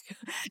course,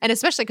 and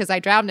especially because I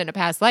drowned in a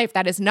past life,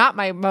 that is not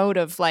my mode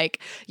of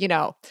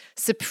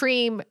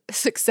supreme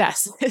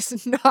success.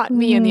 It's not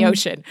me in the Mm.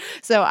 ocean.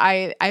 So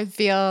I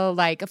feel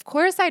like, of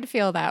course, I'd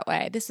feel that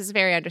way. This is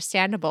very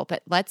understandable,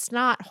 but let's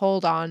not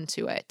hold on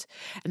to it.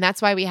 And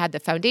that's why we had the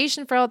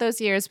foundation for all those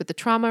years with the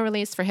trauma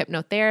release for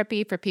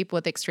hypnotherapy for people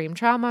with extreme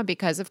trauma,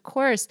 because of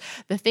course,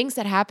 the things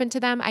that happen to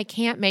them, I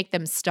can't make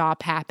them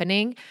stop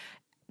happening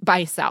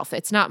by self.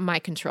 It's not in my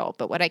control.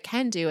 But what I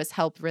can do is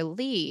help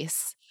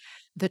release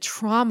the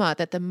trauma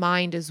that the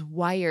mind is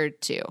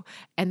wired to.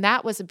 And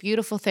that was a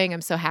beautiful thing.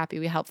 I'm so happy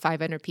we helped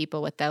 500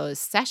 people with those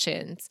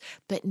sessions.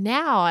 But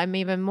now I'm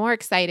even more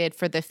excited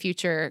for the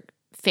future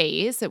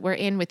phase that we're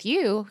in with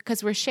you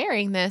because we're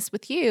sharing this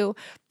with you,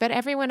 but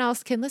everyone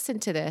else can listen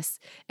to this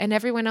and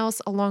everyone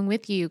else along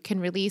with you can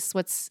release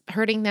what's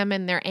hurting them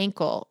in their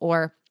ankle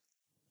or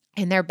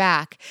in their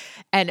back.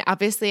 And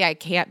obviously, I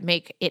can't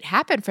make it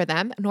happen for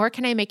them, nor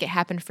can I make it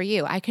happen for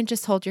you. I can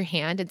just hold your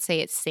hand and say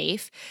it's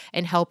safe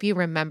and help you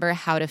remember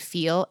how to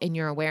feel in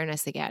your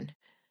awareness again.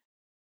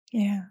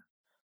 Yeah.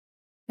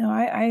 No,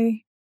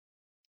 I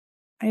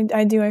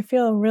do. I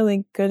feel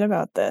really good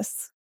about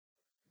this.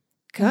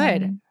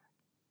 Good. Um,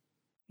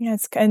 yeah,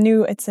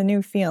 it's a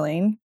new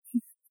feeling.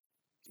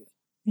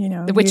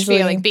 Which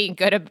feeling? Usually, Being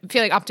good,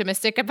 feeling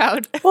optimistic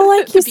about well,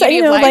 like the you said,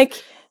 beauty of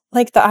life?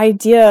 like the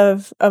idea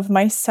of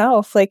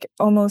myself, like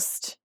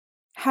almost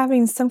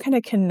having some kind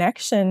of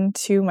connection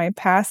to my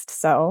past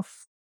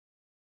self,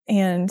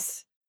 and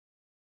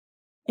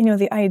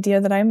the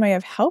idea that I might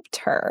have helped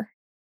her.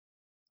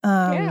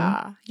 Um,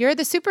 Yeah. You're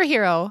the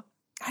superhero.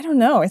 I don't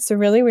know. It's a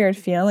really weird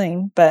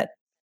feeling, but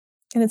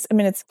and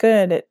it's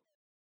good.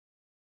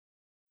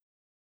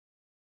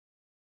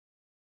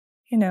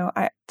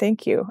 I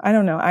thank you. I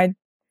don't know. I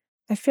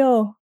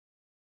feel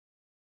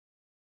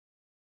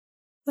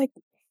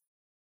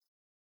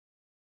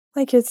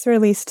like it's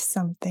released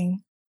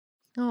something.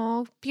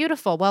 Oh,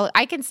 beautiful. Well,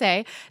 I can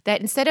say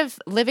that instead of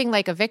living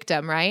like a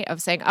victim, right,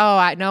 of saying,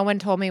 oh, no one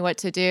told me what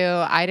to do,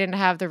 I didn't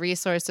have the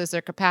resources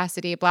or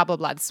capacity, blah, blah,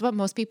 blah. This is what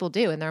most people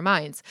do in their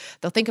minds.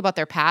 They'll think about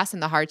their past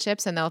and the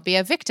hardships and they'll be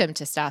a victim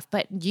to stuff.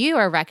 But you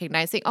are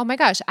recognizing, oh my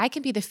gosh, I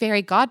can be the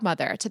fairy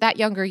godmother to that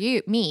younger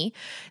me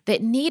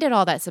that needed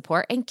all that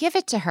support and give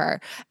it to her.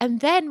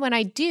 And then when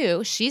I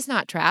do, she's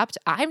not trapped.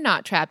 I'm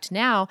not trapped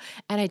now.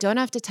 And I don't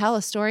have to tell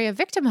a story of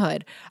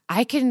victimhood.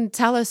 I can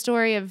tell a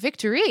story of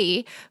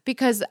victory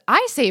because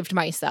I saved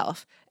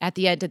myself at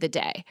the end of the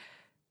day,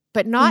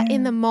 but not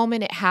in the Yeah.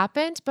 moment it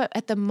happened, but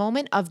at the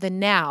moment of the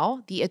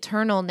now, the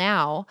eternal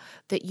now,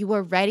 that you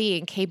were ready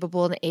and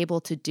capable and able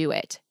to do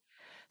it.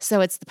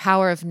 So it's the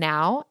power of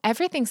now.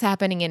 Everything's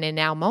happening in a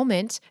now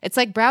moment. It's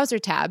like browser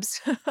tabs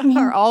are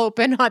Mhm. all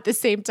open at the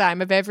same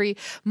time of every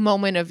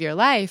moment of your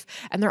life,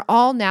 and they're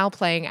all now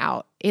playing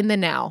out in the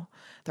now.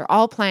 They're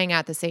all playing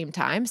at the same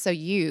time. So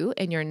you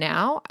and your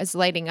now is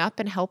lighting up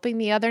and helping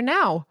the other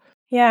now.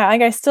 Yeah,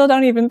 like, I still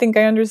don't even think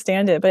I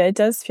understand it, but it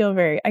does feel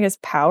very, I guess,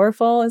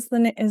 powerful is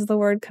the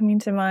word coming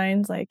to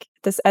mind, like,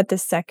 at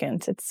this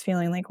second, it's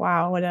feeling like,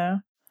 wow, what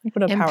a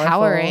powerful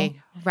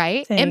Empowering,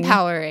 right? thing.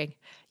 Empowering.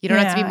 You don't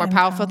have to be Yeah, more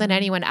powerful than empowering.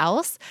 anyone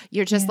else.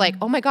 You're just like, Yeah.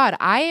 oh my God,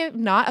 I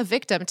am not a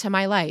victim to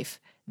my life.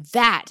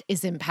 That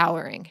is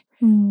empowering.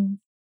 Mm.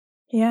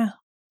 Yeah.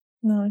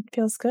 No, it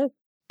feels good.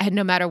 And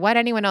no matter what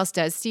anyone else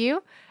does to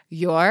you,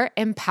 you're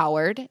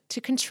empowered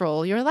to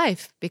control your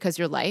life because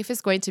your life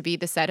is going to be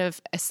the set of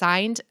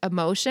assigned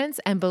emotions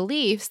and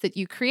beliefs that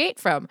you create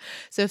from.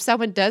 So if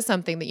someone does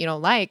something that you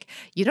don't like,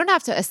 you don't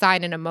have to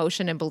assign an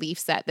emotion and belief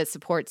set that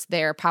supports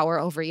their power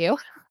over you.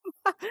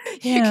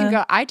 You can Yeah.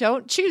 go, I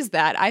don't choose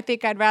that. I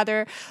think I'd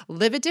rather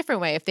live a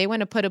different way. If they want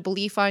to put a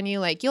belief on you,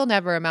 like you'll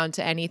never amount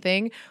to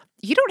anything,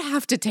 you don't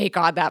have to take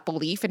on that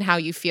belief in how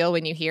you feel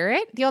when you hear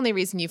it. The only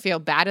reason you feel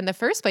bad in the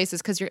first place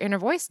is because your inner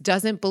voice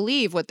doesn't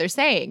believe what they're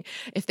saying.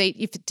 If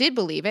it did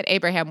believe it,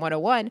 Abraham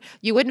 101,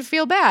 you wouldn't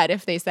feel bad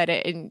if they said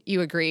it and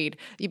you agreed.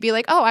 You'd be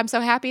like, oh, I'm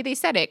so happy they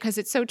said it because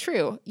it's so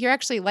true. You're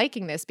actually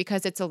liking this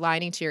because it's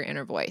aligning to your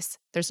inner voice.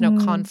 There's no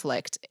Mm,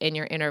 conflict in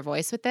your inner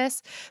voice with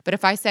this. But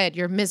if I said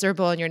you're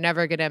miserable and you're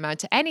never going to amount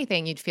to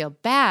anything, you'd feel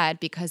bad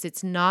because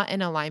it's not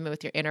in alignment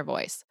with your inner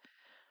voice.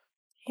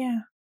 yeah.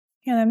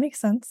 Yeah, that makes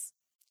sense.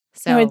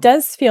 No, it So,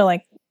 does feel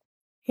like,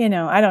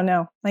 I don't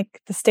know,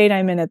 like the state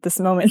I'm in at this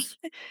moment,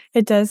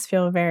 it does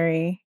feel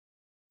very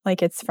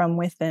like it's from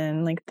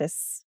within, like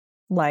this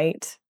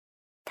light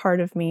part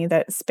of me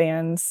that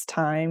spans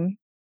time.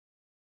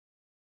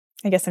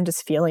 I guess I'm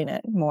just feeling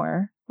it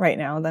more right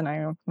now than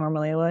I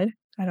normally would.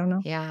 I don't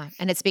know. yeah.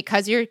 And it's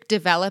because you're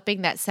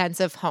developing that sense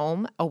of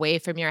home away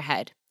from your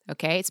head.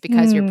 Okay? It's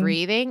because you're Mm,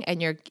 breathing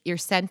and you're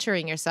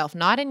centering yourself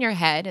not in your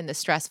head in the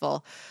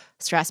stressful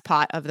stress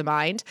pot of the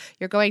mind.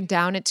 You're going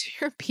down into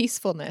your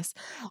peacefulness.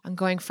 I'm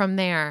going from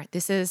there.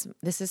 This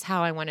is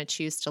how I want to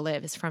choose to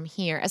live is from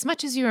here. As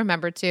much as you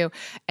remember to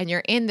and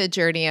you're in the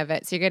journey of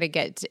it. So you're going to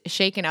get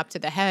shaken up to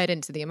the head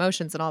and to the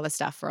emotions and all this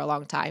stuff for a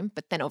long time,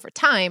 but then over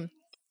time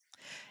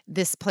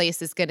this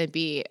place is going to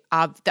be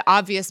the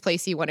obvious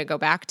place you want to go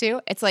back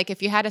to. It's like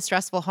if you had a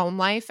stressful home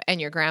life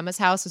and your grandma's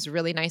house was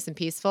really nice and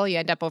peaceful, you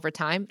end up over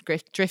time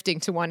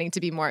drifting to wanting to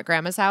be more at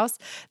grandma's house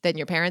than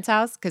your parents'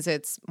 house because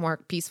it's more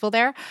peaceful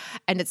there.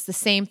 And it's the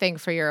same thing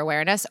for your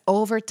awareness.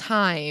 Over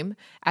time,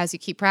 as you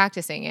keep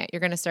practicing it, you're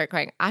going to start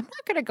going, I'm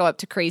not going to go up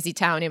to crazy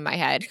town in my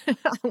head. I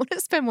want to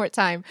spend more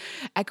time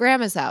at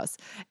grandma's house,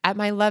 at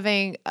my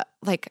loving,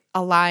 like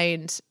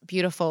aligned,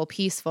 beautiful,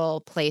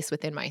 peaceful place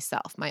within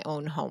myself, my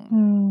own home.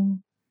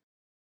 mm.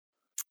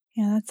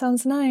 Yeah, that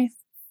sounds nice.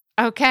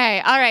 Okay.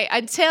 All right.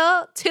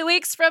 Until 2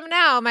 weeks from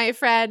now, my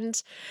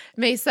friend,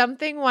 may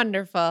something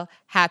wonderful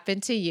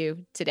happen to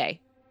you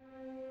today.